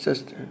your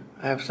sister.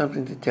 I have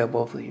something to tell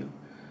both of you.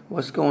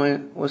 What's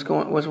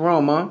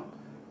wrong, Mom?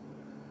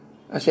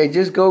 I say,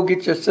 just go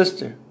get your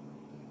sister.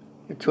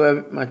 My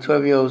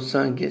 12-year-old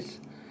son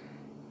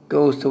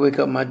goes to wake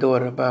up my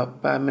daughter.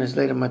 About 5 minutes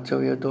later, my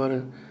 12-year-old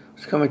daughter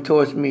was coming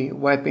towards me,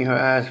 wiping her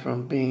eyes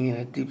from being in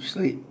a deep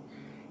sleep.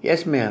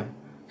 Yes, ma'am,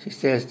 she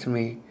says to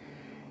me.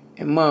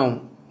 And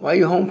Mom, why are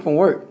you home from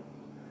work?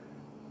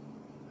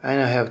 I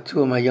now have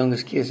two of my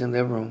youngest kids in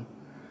their room.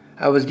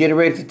 I was getting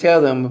ready to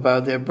tell them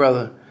about their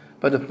brother,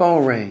 but the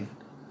phone rang.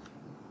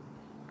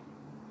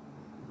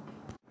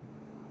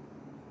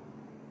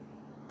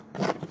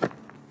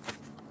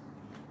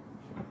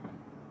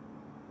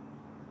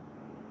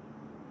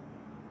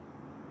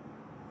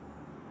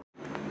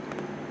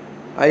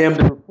 I am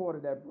the reporter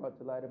that brought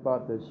to light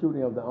about the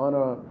shooting of the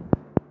unarmed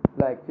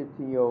black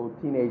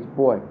 15-year-old teenage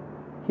boy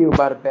killed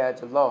by the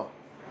badge of law.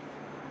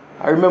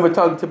 I remember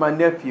talking to my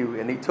nephew,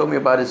 and he told me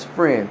about his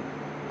friend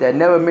that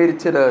never made it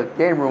to the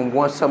game room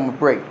one summer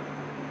break.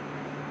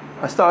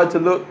 I started to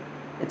look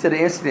into the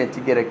incident to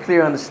get a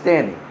clear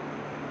understanding.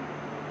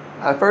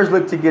 I first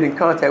looked to get in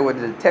contact with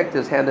the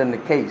detectives handling the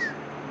case,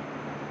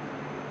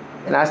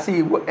 and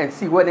see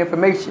what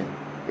information,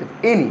 if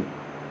any,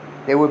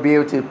 they would be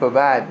able to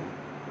provide me.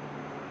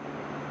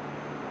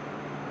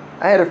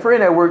 I had a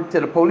friend that worked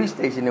at the police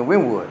station in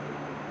Wynwood,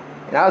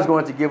 and I was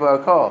going to give her a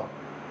call,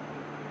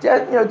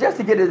 just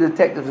to get the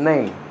detective's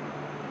name.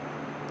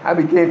 I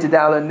began to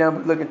dial a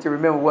number, looking to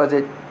remember, was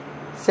it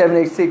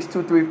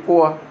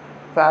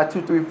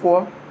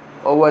 786-234-5234,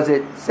 or was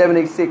it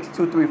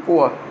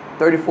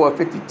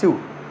 786-234-3452?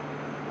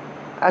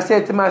 I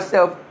said to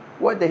myself,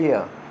 what the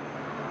hell?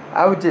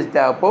 I would just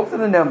dial both of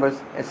the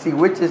numbers and see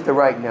which is the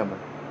right number.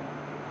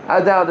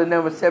 I dialed the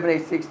number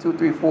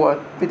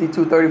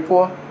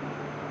 786-234-5234.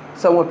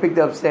 Someone picked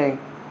up saying,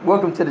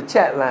 welcome to the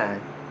chat line.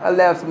 I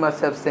laughed to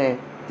myself saying,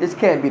 this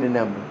can't be the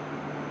number.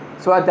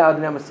 So I dialed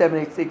the number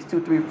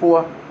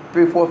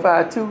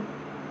 786-234-3452.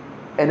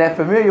 And that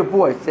familiar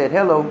voice said,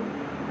 hello.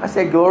 I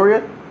said,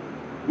 Gloria?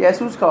 Yes,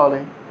 who's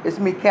calling? It's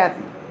me,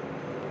 Kathy.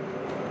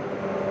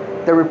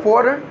 The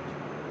reporter?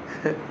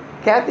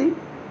 Kathy?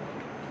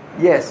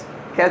 Yes,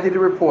 Kathy the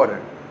reporter.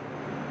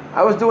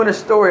 I was doing a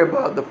story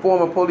about the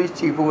former police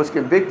chief who was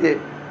convicted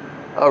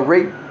of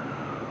rape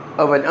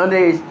of an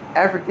underage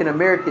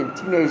African-American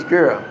teenage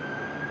girl.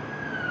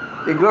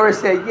 And Gloria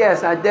said,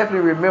 yes, I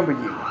definitely remember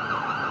you,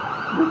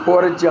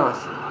 Reporter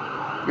Johnson.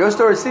 Your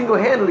story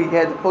single-handedly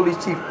had the police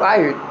chief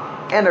fired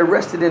and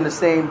arrested in the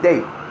same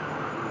day.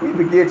 We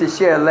began to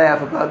share a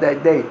laugh about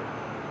that day.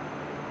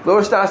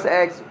 Gloria starts to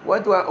ask,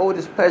 what do I owe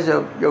this pleasure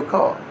of your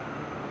call?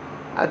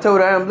 I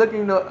told her I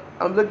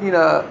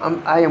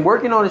am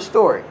working on a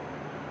story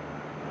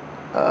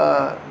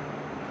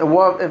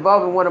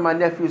involving one of my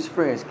nephew's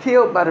friends,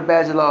 killed by the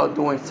badge of law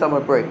during summer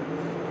break.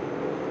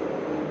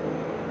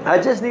 I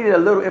just needed a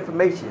little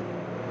information.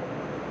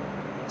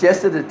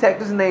 Just the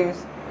detectives'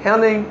 names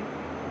handling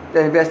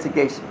the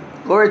investigation.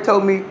 Gloria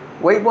told me,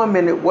 wait 1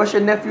 minute, what's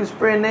your nephew's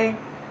friend name?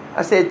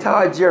 I said,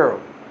 Todd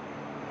Gerald.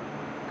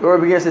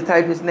 Gloria begins to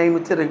type his name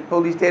into the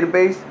police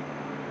database.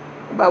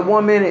 About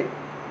 1 minute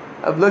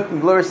of looking,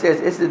 Gloria says,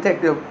 it's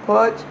Detective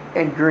Pudge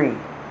and Green.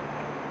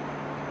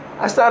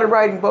 I started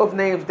writing both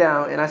names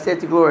down, and I said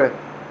to Gloria,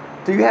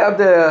 do you have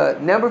the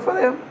number for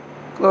them?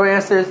 Gloria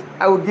answers,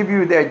 I will give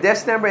you their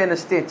desk number and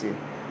extension.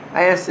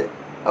 I answered,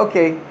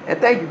 okay, and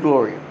thank you,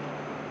 Gloria.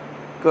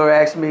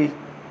 Gloria asked me,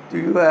 do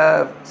you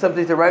have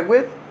something to write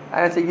with?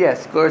 I answered,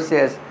 yes. Gloria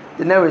says,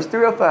 the number is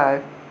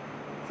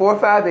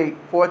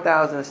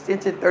 305-458-4000,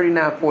 extension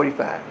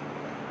 3945.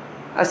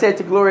 I said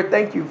to Gloria,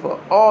 thank you for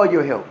all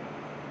your help.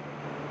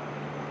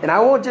 And I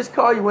won't just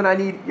call you when I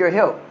need your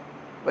help,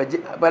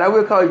 but I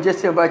will call you just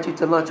to invite you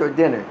to lunch or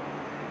dinner.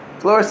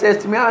 Gloria says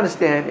to me, I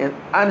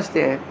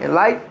understand. In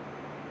life,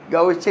 you're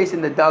always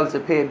chasing the dollars to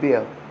pay a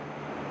bill.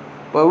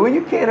 But when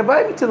you can't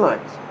invite me to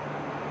lunch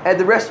at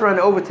the restaurant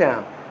in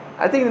Overtown,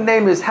 I think the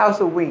name is House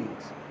of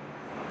Wings.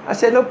 I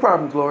said, no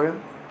problem, Gloria.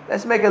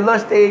 Let's make a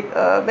lunch date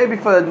maybe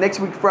for next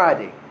week,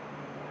 Friday.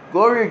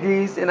 Gloria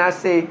agrees, and I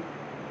say,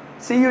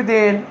 see you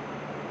then.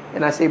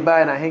 And I say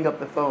bye, and I hang up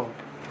the phone.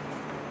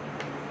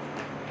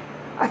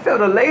 I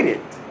felt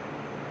elated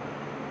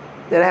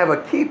that I have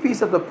a key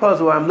piece of the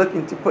puzzle. I'm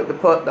looking to put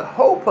the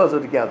whole puzzle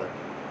together.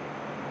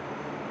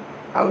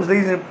 I was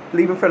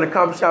leaving from the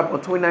coffee shop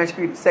on 29th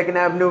Street, 2nd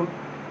Avenue,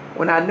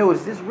 when I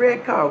noticed this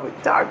red car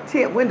with dark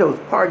tint windows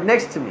parked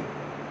next to me.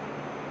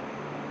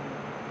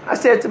 I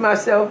said to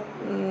myself,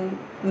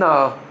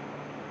 no,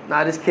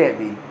 this can't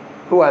be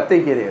who I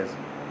think it is.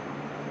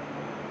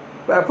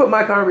 But I put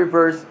my car in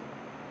reverse.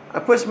 I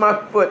pushed my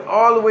foot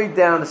all the way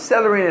down,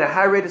 accelerating at a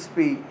high rate of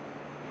speed.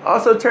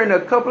 Also turned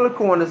a couple of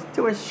corners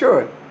to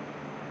ensure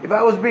if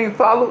I was being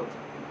followed,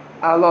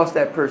 I lost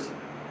that person.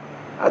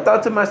 I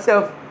thought to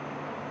myself,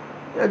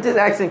 just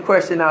asking a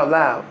question out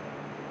loud.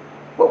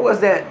 What was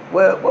that?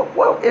 Well,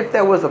 what if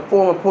that was a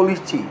former police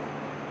chief?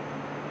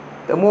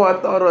 The more I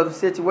thought of the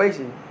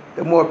situation,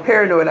 the more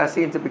paranoid I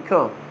seemed to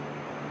become.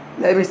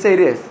 Let me say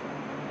this.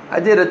 I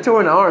did a tour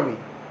in the Army.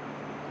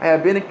 I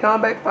have been in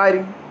combat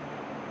fighting.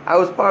 I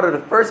was part of the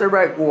first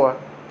Iraq War,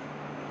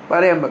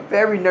 but I am a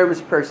very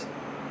nervous person.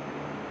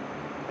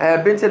 I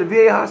have been to the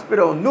VA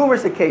hospital on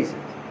numerous occasions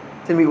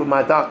to meet with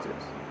my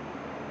doctors.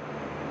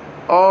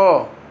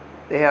 All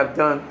they have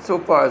done so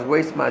far is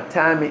waste my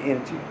time and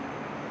energy.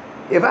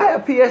 If I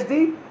have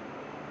PSD,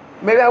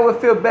 maybe I would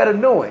feel better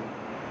knowing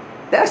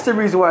That's the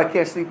reason why I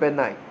can't sleep at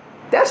night.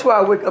 That's why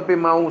I wake up in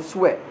my own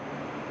sweat.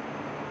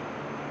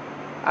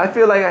 I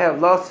feel like I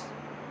have lost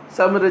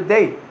some of the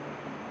day.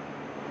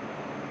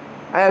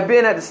 I have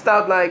been at the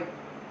stoplight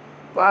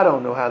for I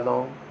don't know how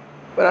long.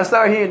 But I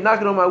started hearing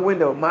knocking on my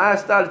window. My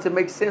eyes started to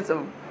make sense of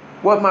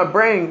what my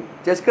brain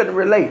just couldn't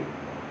relate.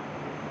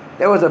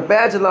 There was a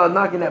badger law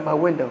knocking at my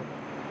window.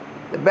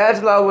 The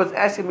badger law was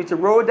asking me to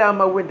roll down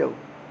my window.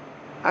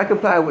 I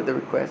complied with the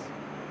request.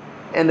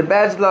 And the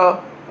badger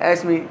law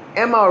asked me,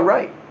 am I all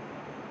right?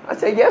 I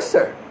said, yes,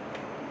 sir.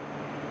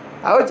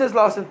 I was just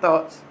lost in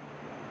thoughts.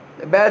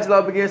 The badger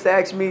law begins to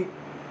ask me,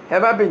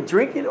 have I been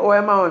drinking or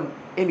am I on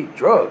any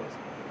drugs?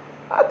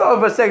 I thought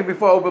for a second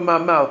before I opened my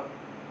mouth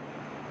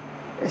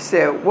and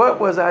said, what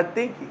was I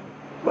thinking?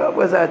 What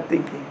was I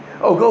thinking?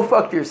 Oh, go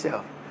fuck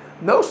yourself.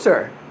 No,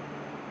 sir.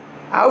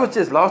 I was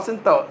just lost in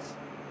thoughts.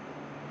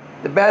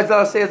 The badge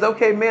law says,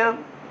 okay,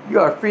 ma'am, you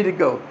are free to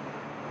go.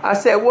 I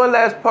said one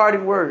last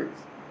parting words.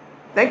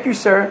 Thank you,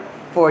 sir,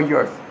 for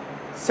your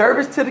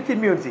service to the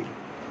community.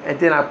 And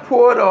then I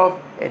pulled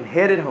off and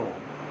headed home.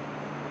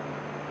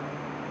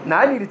 Now,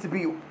 I needed to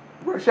be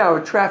rush hour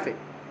traffic.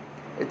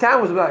 The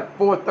time was about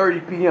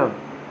 4:30 p.m.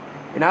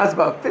 And I was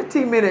about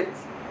 15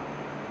 minutes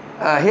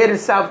heading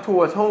south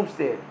towards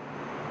Homestead.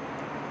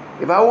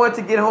 If I wanted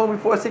to get home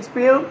before 6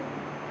 p.m.,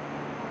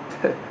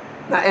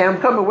 now, am I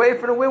coming away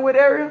from the Wynwood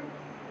area?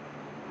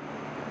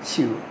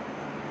 Shoot,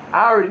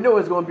 I already know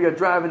it's going to be a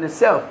drive in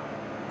itself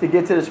to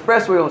get to the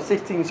expressway on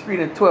 16th Street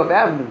and 12th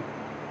Avenue.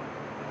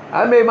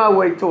 I made my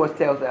way towards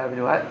 12th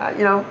Avenue.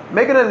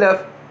 Making a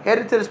left,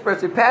 headed to the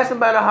expressway, passing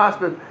by the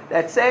hospital,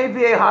 that same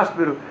VA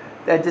hospital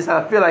that just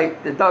I feel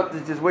like the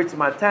doctors just wasting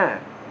my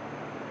time.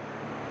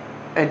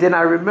 And then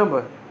I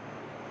remember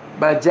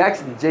by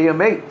Jackson,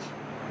 JMH.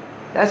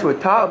 That's where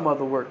Todd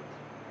Mother worked.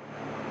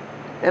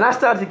 And I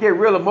started to get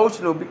real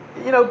emotional,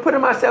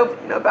 putting myself,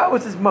 if I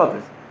was his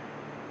mother's.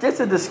 Just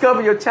to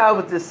discover your child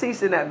was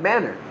deceased in that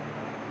manner.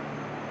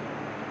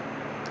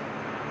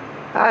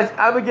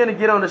 I began to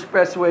get on the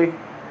expressway.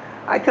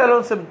 I cut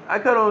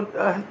on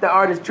the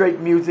artist Drake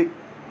music,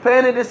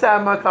 playing it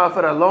inside my car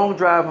for the long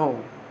drive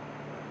home.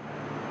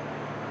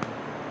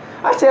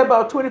 I say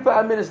about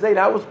 25 minutes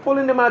later, I was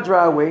pulling in my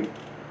driveway,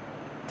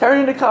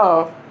 turning the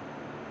car off,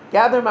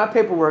 gathering my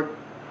paperwork,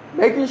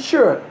 making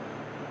sure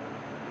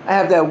I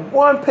have that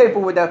one paper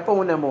with that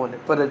phone number on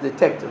it for the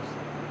detectives.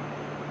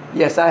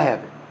 Yes, I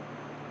have it.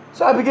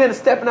 So I began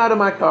stepping out of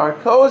my car,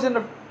 closing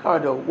the car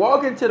door,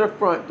 walking to the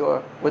front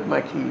door with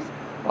my keys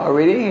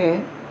already in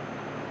hand,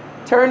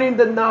 turning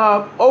the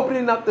knob,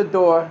 opening up the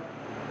door,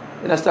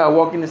 and I started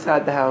walking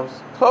inside the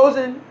house,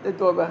 closing the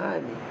door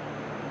behind me.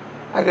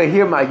 I could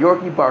hear my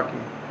Yorkie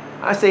barking.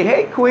 I say,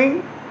 hey,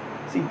 Queen.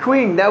 See,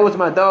 Queen, that was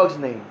my dog's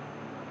name.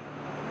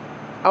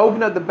 I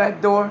opened up the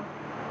back door,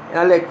 and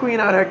I let Queen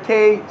out of her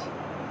cage,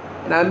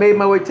 and I made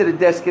my way to the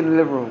desk in the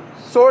living room,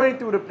 sorting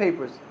through the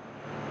papers,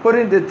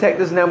 putting the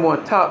detective's number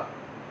on top,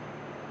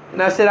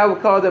 and I said I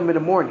would call them in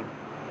the morning.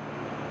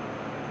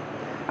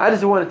 I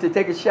just wanted to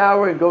take a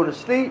shower and go to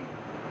sleep.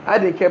 I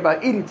didn't care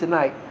about eating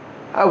tonight.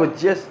 I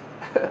was just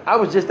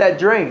that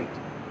drained.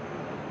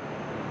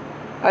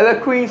 I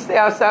let Queen stay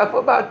outside for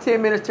about 10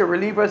 minutes to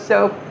relieve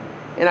herself,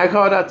 and I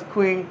called out to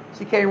Queen.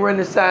 She came running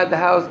inside the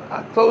house.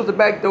 I closed the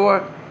back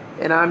door,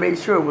 and I made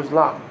sure it was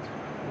locked.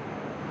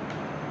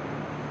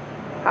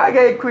 I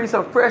gave Queen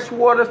some fresh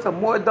water, some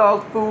more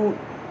dog food.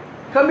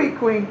 Come eat,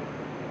 Queen.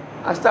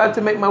 I started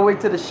to make my way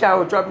to the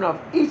shower, dropping off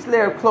each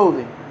layer of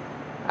clothing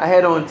I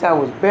had on until I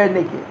was bare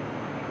naked.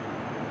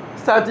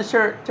 Started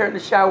to turn the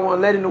shower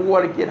on, letting the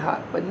water get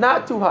hot, but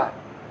not too hot,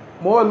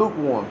 more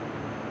lukewarm,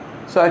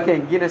 so I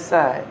can get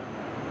inside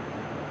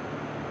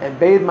and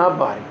bathe my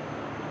body.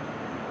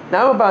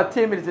 Now I'm about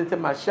 10 minutes into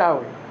my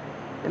shower,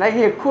 and I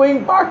hear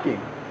Queen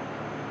barking.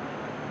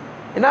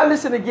 And I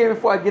listen again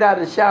before I get out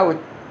of the shower,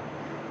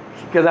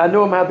 because I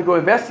know I'm going to have to go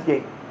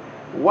investigate.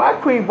 Why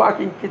Queen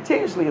barking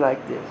continuously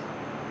like this?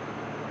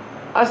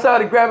 I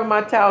started grabbing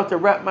my towel to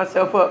wrap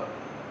myself up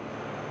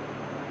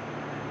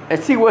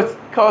and see what's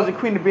causing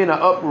Queen to be in an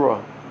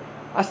uproar.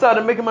 I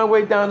started making my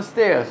way down the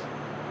stairs.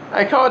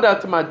 I called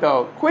out to my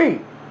dog,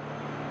 Queen.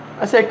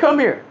 I said, come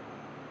here.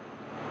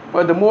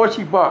 But the more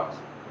she barks,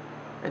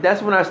 and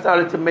that's when I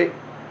started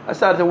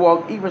to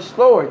walk even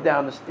slower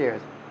down the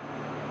stairs.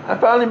 I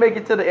finally make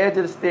it to the edge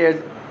of the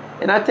stairs,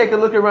 and I take a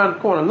look around the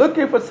corner,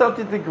 looking for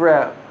something to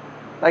grab,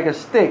 like a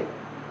stick.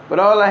 But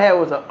all I had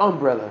was an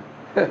umbrella.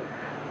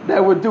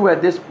 That would do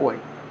at this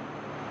point.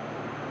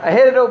 I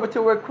headed over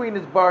to where Queen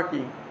is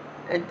barking,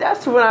 and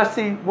that's when I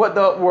see what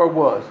the uproar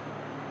was.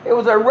 It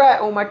was a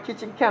rat on my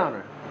kitchen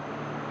counter.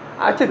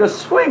 I took a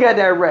swing at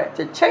that rat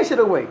to chase it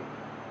away.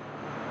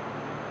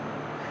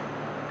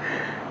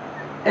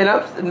 And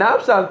now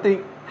I'm starting to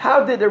think,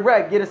 how did the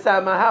rat get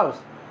inside my house?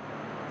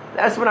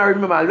 That's when I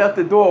remember I left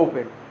the door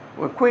open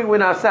when Queen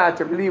went outside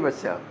to relieve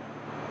herself.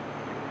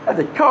 That's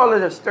the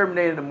callers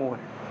exterminated in the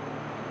morning.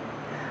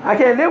 I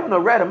can't live with no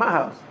rat in my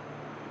house.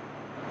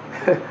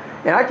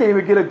 And I can't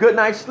even get a good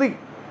night's sleep.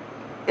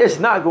 It's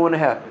not going to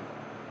happen.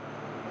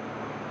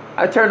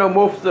 I turned on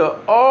most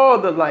of all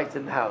the lights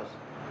in the house.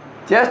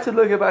 just to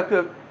look if I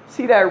could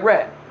see that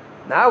rat.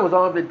 Now, I was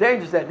armed and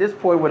dangerous at this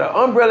point with an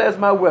umbrella as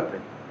my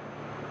weapon.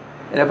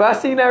 And if I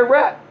seen that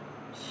rat,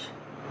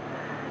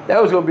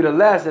 that was going to be the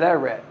last of that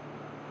rat.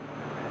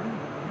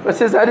 But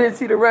since I didn't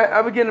see the rat,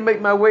 I began to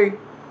make my way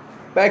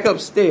back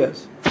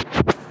upstairs.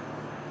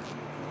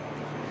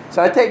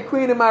 So I take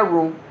Queen in my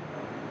room.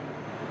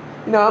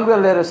 You know, I'm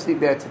going to let her sleep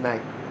there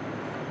tonight.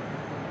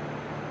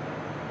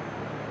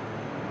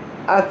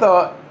 I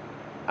thought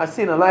I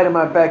seen a light in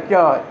my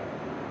backyard.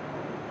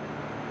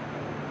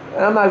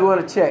 And I'm not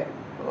going to check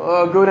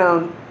or go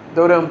down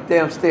them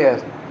damn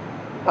stairs.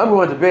 I'm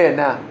going to bed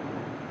now.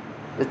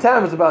 The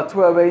time is about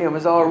 12 a.m.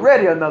 It's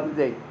already another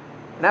day.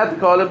 And I have to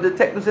call them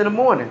detectives in the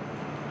morning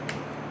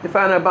to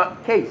find out about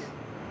the case.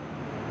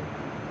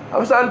 I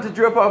was starting to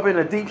drift off in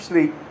a deep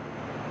sleep,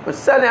 but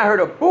suddenly I heard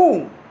a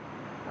boom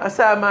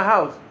outside my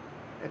house,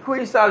 and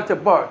Queen started to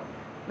bark.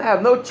 And I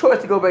have no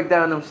choice to go back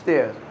down them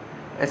stairs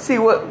and see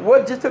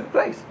what just took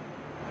place.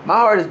 My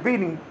heart is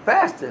beating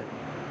faster,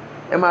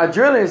 and my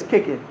adrenaline is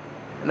kicking,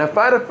 and the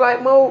fight or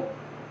flight mode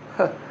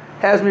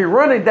has me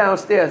running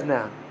downstairs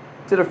now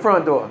to the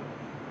front door.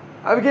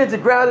 I begin to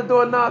grab the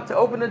doorknob to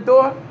open the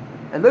door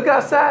and look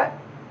outside.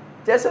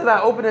 Just as I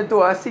open the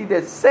door, I see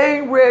that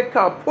same red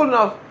car pulling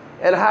off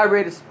at a high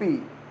rate of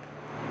speed.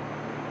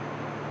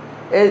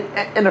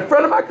 And the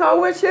front of my car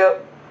windshield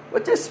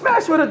was just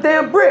smashed with a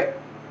damn brick.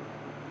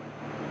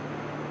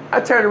 I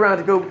turned around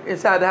to go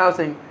inside the house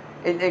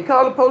and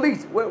call the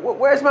police.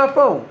 Where's my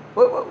phone?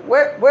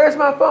 Where's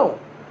my phone?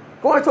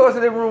 Going towards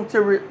the living room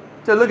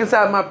to look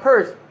inside my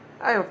purse.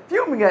 I am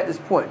fuming at this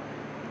point.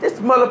 This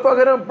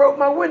motherfucker done broke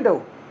my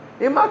window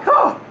in my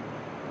car.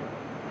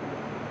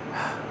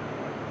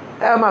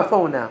 I have my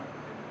phone now.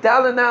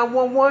 Dialing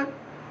 911.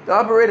 The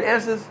operator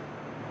answers,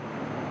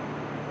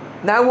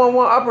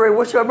 911 operator,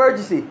 what's your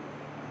emergency?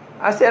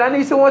 I said, I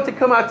need someone to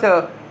come out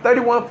to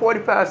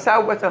 3145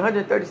 Southwest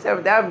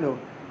 137th Avenue.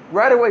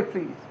 Right away,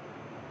 please.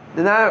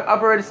 The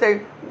operator say,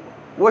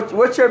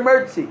 what's your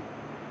emergency?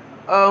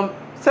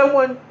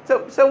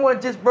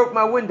 Someone just broke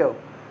my window.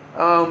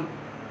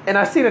 And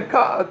I seen a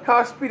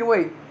car speeding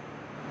away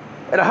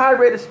at a high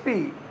rate of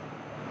speed.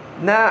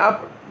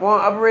 Now, one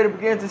operator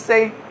begins to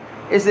say,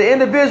 is the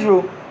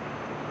individual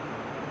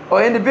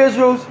or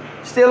individuals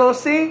still on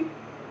scene?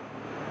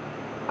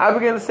 I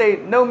began to say,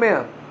 no,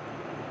 ma'am.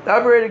 The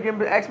operator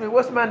again asked me,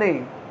 what's my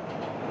name?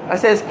 I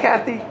says,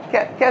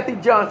 Kathy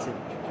Johnson.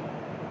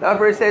 The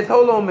operator says,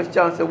 hold on, Miss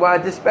Johnson, while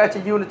I dispatch a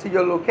unit to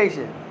your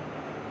location.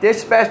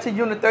 Dispatch to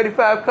Unit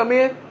 35, come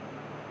in.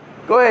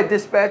 Go ahead,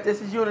 dispatch.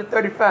 This is Unit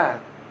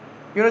 35.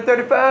 Unit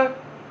 35,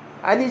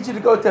 I need you to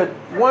go to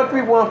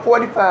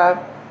 13145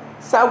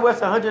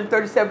 Southwest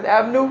 137th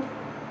Avenue.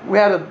 We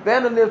have a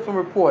vandalism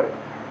reported.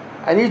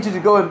 I need you to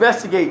go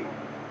investigate.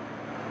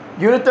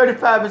 Unit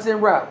 35 is en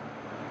route.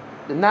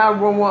 The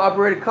 911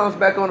 operator comes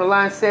back on the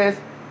line, says,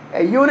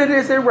 a unit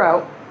is en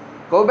route.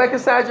 Go back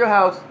inside your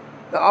house.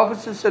 The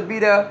officer should be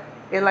there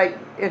in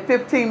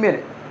 15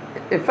 minutes,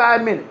 in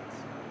 5 minutes,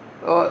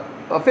 or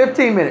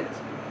 15 minutes.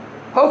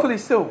 Hopefully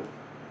soon.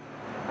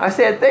 I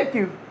said, thank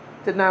you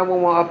to the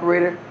 911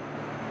 operator.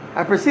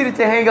 I proceeded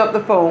to hang up the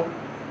phone,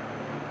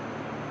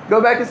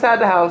 go back inside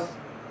the house,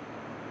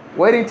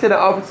 waiting till the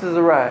officers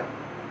arrived.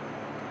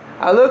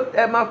 I looked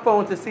at my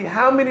phone to see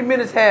how many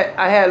minutes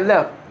I had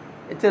left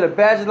until the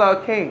badge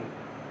log came.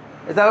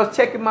 As I was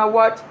checking my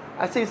watch,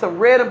 I seen some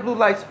red and blue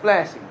lights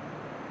flashing.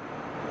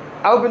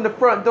 I opened the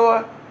front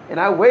door and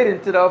I waited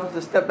until the officer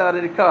stepped out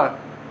of the car.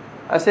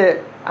 I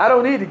said, I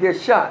don't need to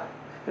get shot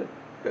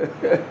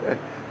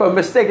for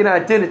mistaken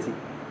identity.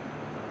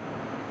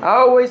 I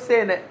always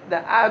say in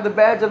the eye of the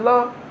badge of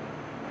law,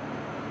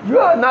 you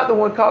are not the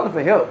one calling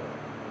for help.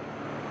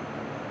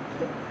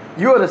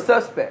 You are the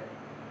suspect.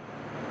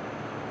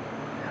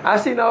 I've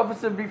seen the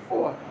officer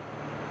before,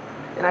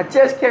 and I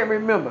just can't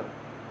remember.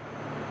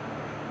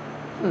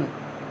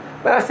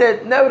 But I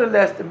said,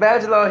 nevertheless, the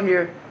badge of law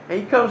here, and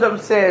he comes up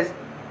and says,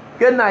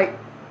 good night.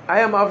 I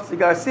am Officer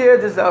Garcia.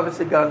 This is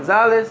Officer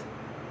Gonzalez.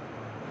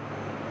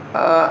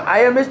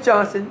 I am Miss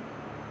Johnson.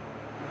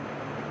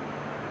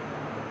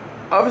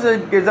 Officer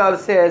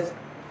Gonzalez says,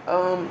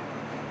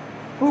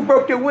 who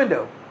broke your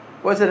window?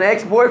 Was it an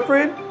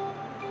ex-boyfriend?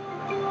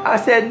 I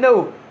said,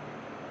 no.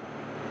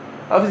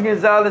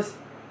 Officer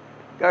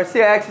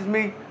Garcia asks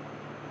me,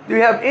 do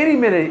you have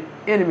any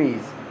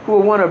enemies who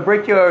will want to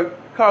break your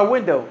car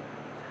window?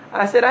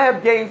 I said, I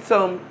have gained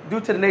some due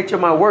to the nature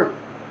of my work.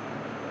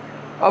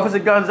 Officer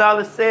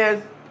Gonzalez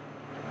says,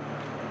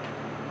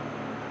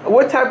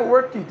 what type of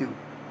work do you do?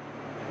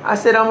 I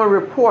said, I'm a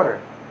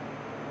reporter.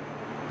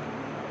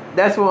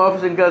 That's when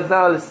Officer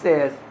Gonzalez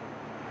says,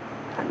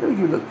 I knew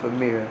you looked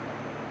familiar.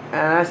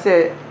 And I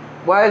said,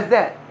 why is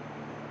that?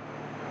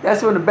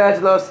 That's when the badge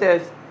of law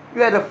says,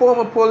 you had a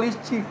former police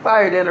chief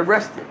fired and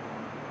arrested.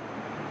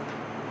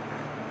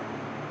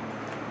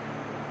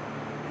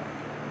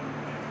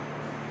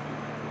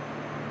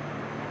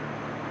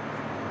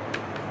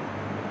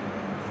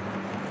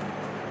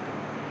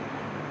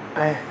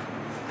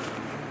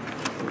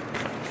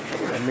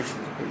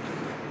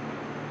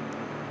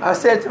 I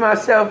said to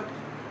myself,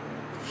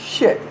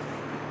 shit.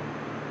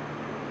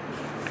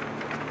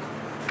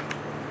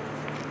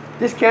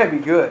 This can't be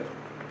good.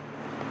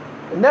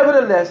 But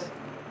nevertheless,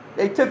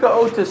 they took an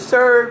oath to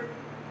serve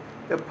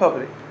the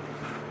public.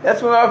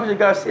 That's when Officer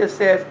Garcia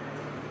says,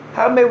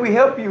 how may we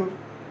help you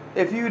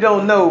if you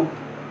don't know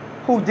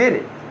who did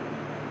it?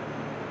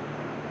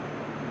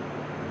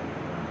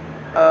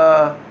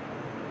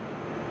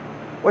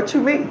 What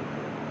you mean?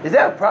 Is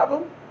that a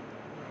problem,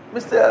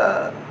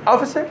 Mr.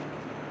 Officer?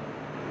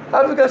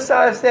 Officer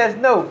Gonzalez says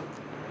no.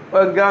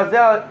 But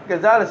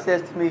Gonzalez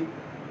says to me,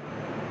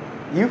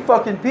 you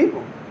fucking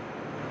people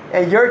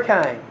and your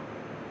kind.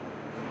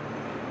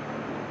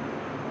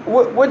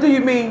 What do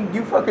you mean,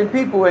 you fucking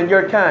people and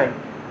your kind?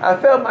 I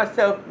felt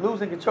myself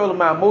losing control of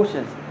my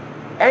emotions.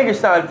 Anger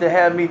started to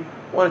have me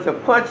wanting to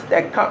punch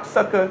that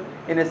cocksucker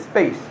in his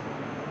face.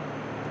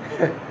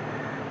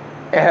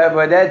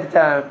 But at the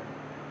time,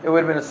 it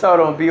would have been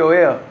assault on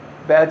BOL,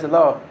 badge of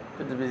law,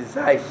 to be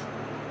precise.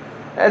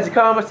 I had to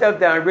calm myself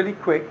down really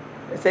quick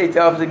and say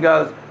to Officer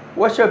Gonzalez,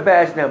 what's your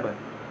badge number?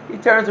 He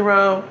turns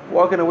around,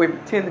 walking away,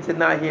 pretending to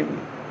not hear me,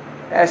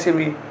 asking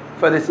me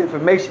for this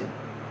information.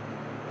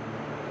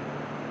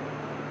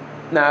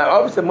 Now, an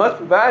officer must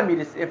provide me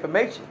this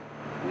information.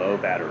 Low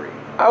battery.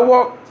 I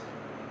walked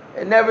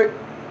and never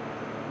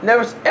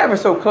ever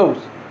so close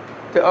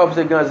to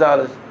Officer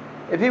Gonzalez.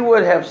 If he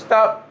would have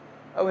stopped,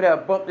 I would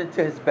have bumped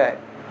into his back.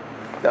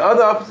 The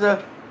other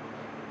officer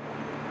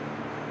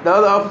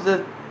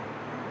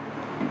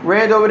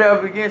ran over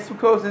there again too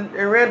close and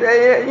ran,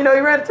 he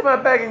ran into my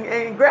back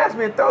and grabs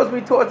me and throws me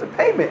towards the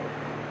pavement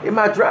in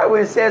my driveway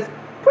and says,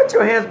 put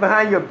your hands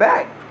behind your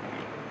back.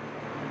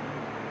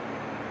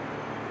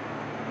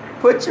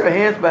 Put your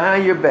hands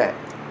behind your back.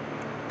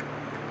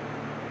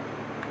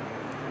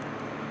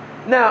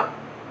 Now,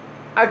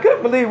 I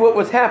couldn't believe what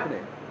was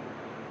happening.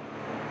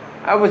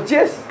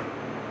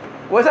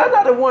 Was I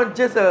not the one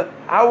just an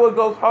hour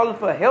ago calling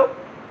for help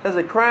as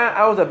a crime?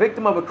 I was a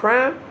victim of a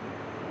crime.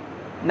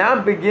 Now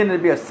I'm beginning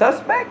to be a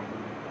suspect.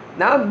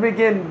 Now I'm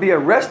beginning to be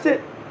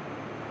arrested.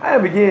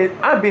 I'm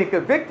being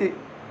convicted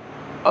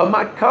of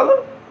my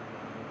color.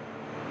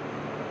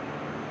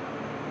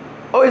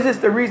 Or is this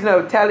the reason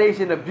of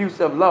retaliation and abuse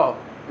of law?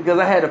 Because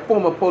I had a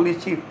former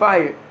police chief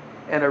fired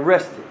and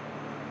arrested.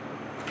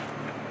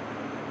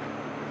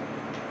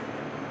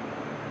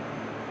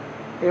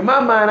 In my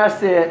mind, I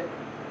said,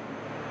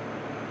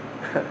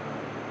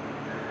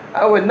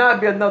 I would not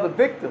be another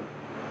victim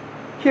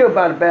killed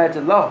by the badge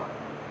of law.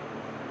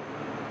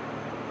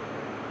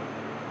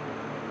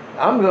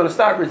 I'm going to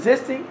start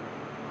resisting.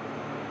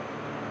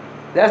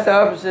 That's the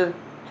officer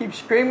keeps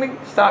screaming,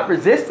 stop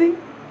resisting.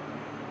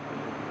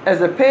 As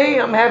the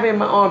pain I'm having in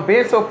my arm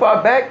bent so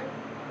far back,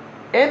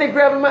 and they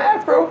grabbing my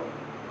afro,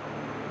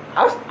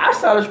 I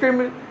started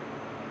screaming,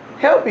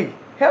 help me,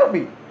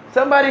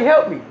 somebody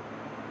help me.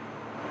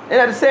 And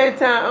at the same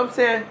time, I'm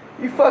saying,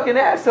 you fucking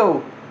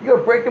asshole, you're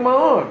breaking my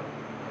arm.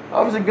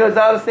 Officer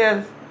Gonzalez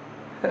says,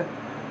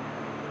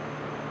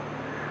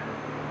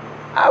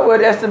 I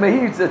would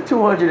estimate he's a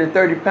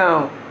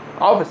 230-pound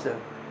officer,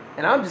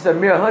 and I'm just a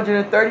mere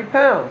 130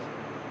 pounds.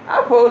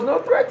 I pose no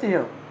threat to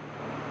him.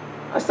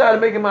 I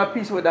started making my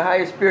peace with the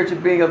highest spiritual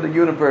being of the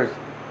universe.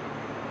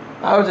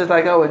 I was just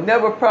like, I would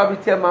never probably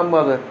tell my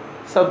mother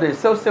something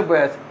so simple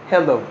as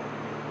hello.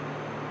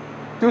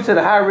 Due to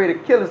the high rate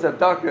of killings of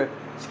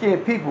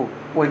darker-skinned people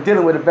when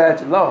dealing with a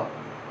badge of law,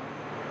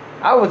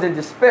 I was in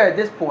despair at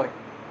this point.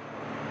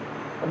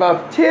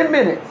 About 10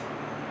 minutes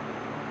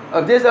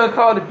of this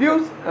uncalled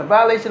abuse, a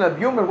violation of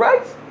human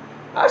rights,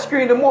 I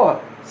screamed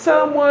more,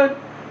 someone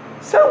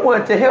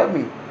to help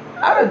me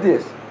out of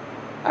this.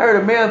 I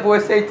heard a man's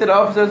voice say to the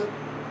officers,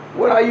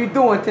 what are you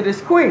doing to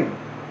this queen?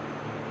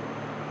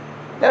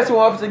 That's when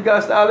Officer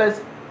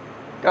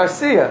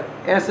Garcia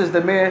answers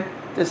the man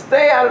to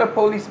stay out of the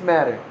police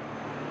matter.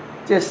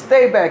 Just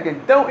stay back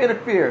and don't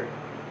interfere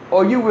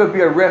or you will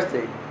be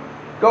arrested.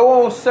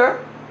 Go on, sir.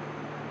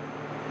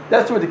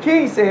 That's what the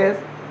king says.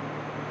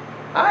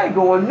 I ain't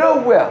going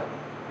nowhere.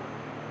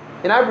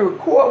 And I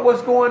record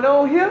what's going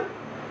on here.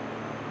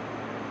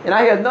 And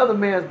I hear another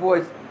man's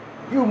voice.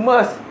 You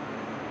must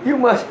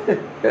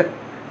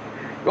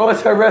going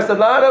to arrest a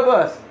lot of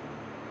us.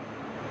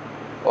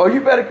 Or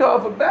you better call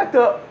for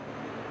backup.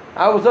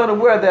 I was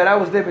unaware that I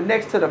was living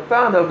next to the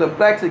founder of the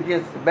Blacks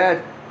Against the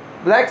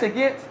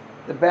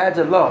Badge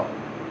of Law.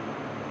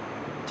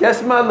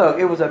 Just my luck.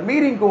 It was a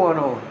meeting going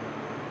on.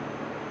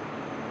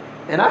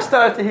 And they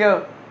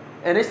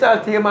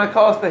started to hear my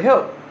calls for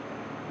help.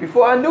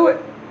 Before I knew it,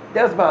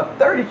 there was about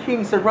 30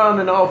 kings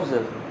surrounding the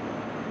officers.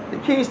 The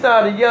king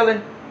started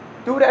yelling,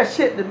 do that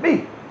shit to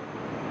me.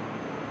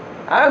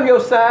 I'm your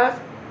size,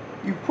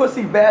 you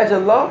pussy badge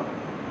of law.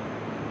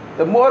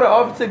 The more the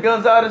Officer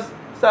Gonzalez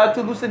started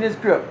to loosen his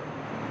grip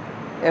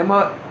and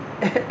my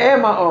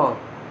arm.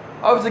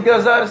 Officer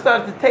Gonzalez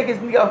started to take his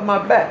knee off my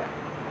back.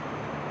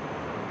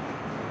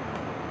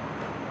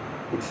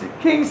 The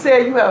king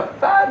said, you have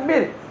 5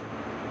 minutes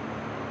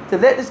to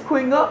let this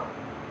queen up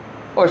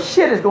or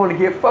shit is going to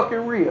get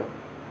fucking real.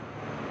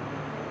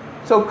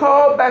 So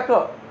call back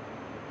up.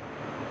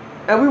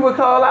 And we would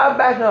call our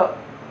backup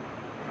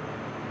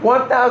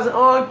 1,000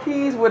 armed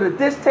keys with a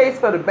distaste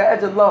for the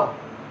badge of law.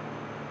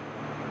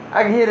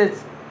 I can hear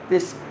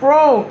this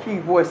strong key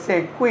voice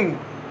saying, "Queen,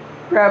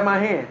 grab my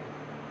hand."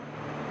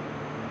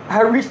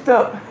 I reached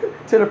up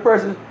to the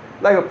person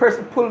like a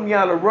person pulling me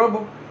out of the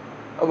rumble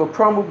of a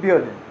crumbled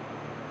building.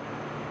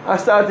 I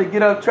started to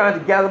get up, trying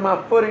to gather my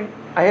footing.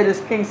 I heard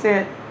this king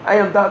saying, "I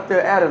am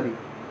Dr. Adderley,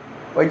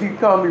 or you can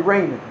call me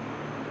Raymond."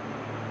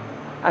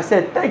 I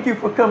said, "Thank you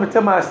for coming to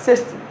my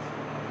assistance."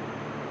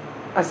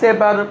 I said,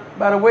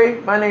 by the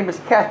way, my name is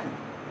Kathy.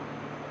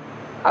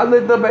 I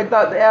looked up at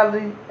Dr.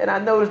 Adderley and I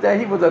noticed that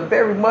he was a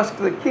very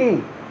muscular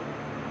king.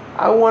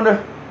 I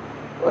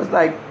was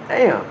like,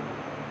 damn,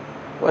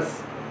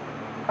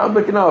 I'm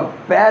looking all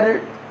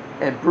battered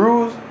and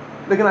bruised,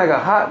 looking like a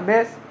hot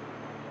mess,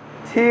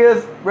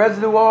 tears,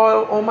 residue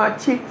all on my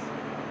cheeks.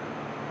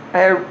 I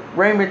had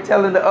Raymond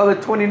telling the other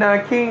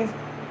 29 kings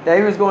that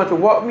he was going to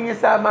walk me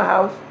inside my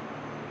house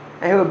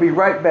and he would be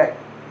right back.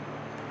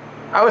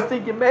 I was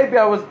thinking maybe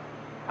I was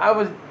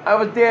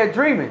there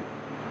dreaming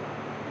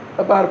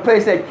about a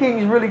place that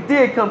kings really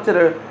did come to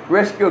the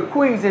rescue of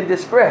queens in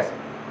distress.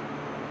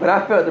 But I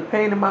felt the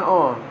pain in my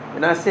arm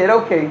and I said,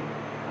 okay,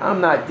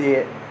 I'm not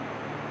dead.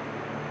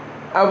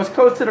 I was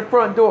close to the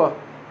front door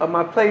of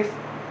my place.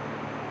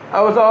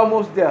 I was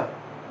almost there.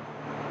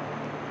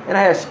 And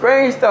I had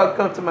strange thoughts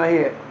come to my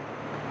head.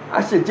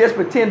 I should just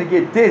pretend to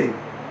get dizzy,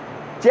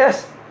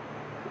 just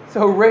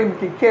so Raymond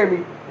can carry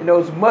me in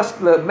those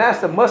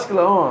massive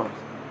muscular arms.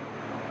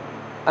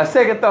 I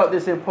second thought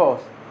this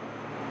impulse.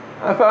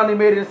 I finally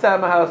made it inside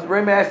my house.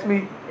 Raymond asked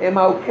me, "Am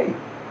I okay?"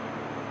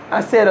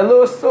 I said, "A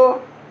little sore,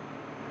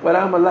 but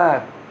I'm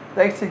alive,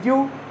 thanks to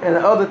you and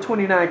the other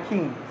 29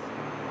 kings."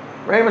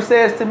 Raymond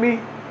says to me,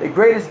 the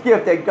greatest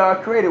gift that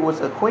God created was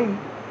a queen.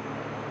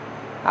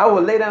 I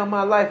would lay down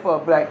my life for a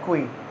black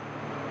queen.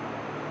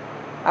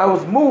 I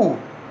was moved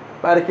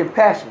by the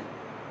compassion.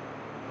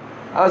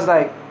 I was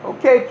like,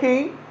 "Okay,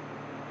 king."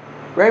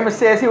 Raymond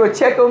says he would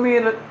check on me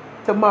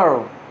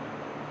tomorrow.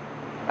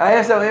 I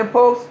answered on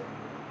impulse,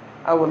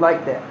 I would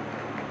like that.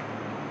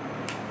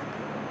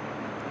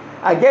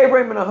 I gave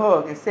Raymond a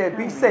hug and said,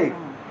 "Be safe,"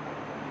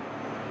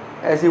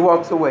 as he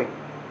walks away.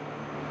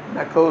 And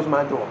I closed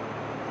my door.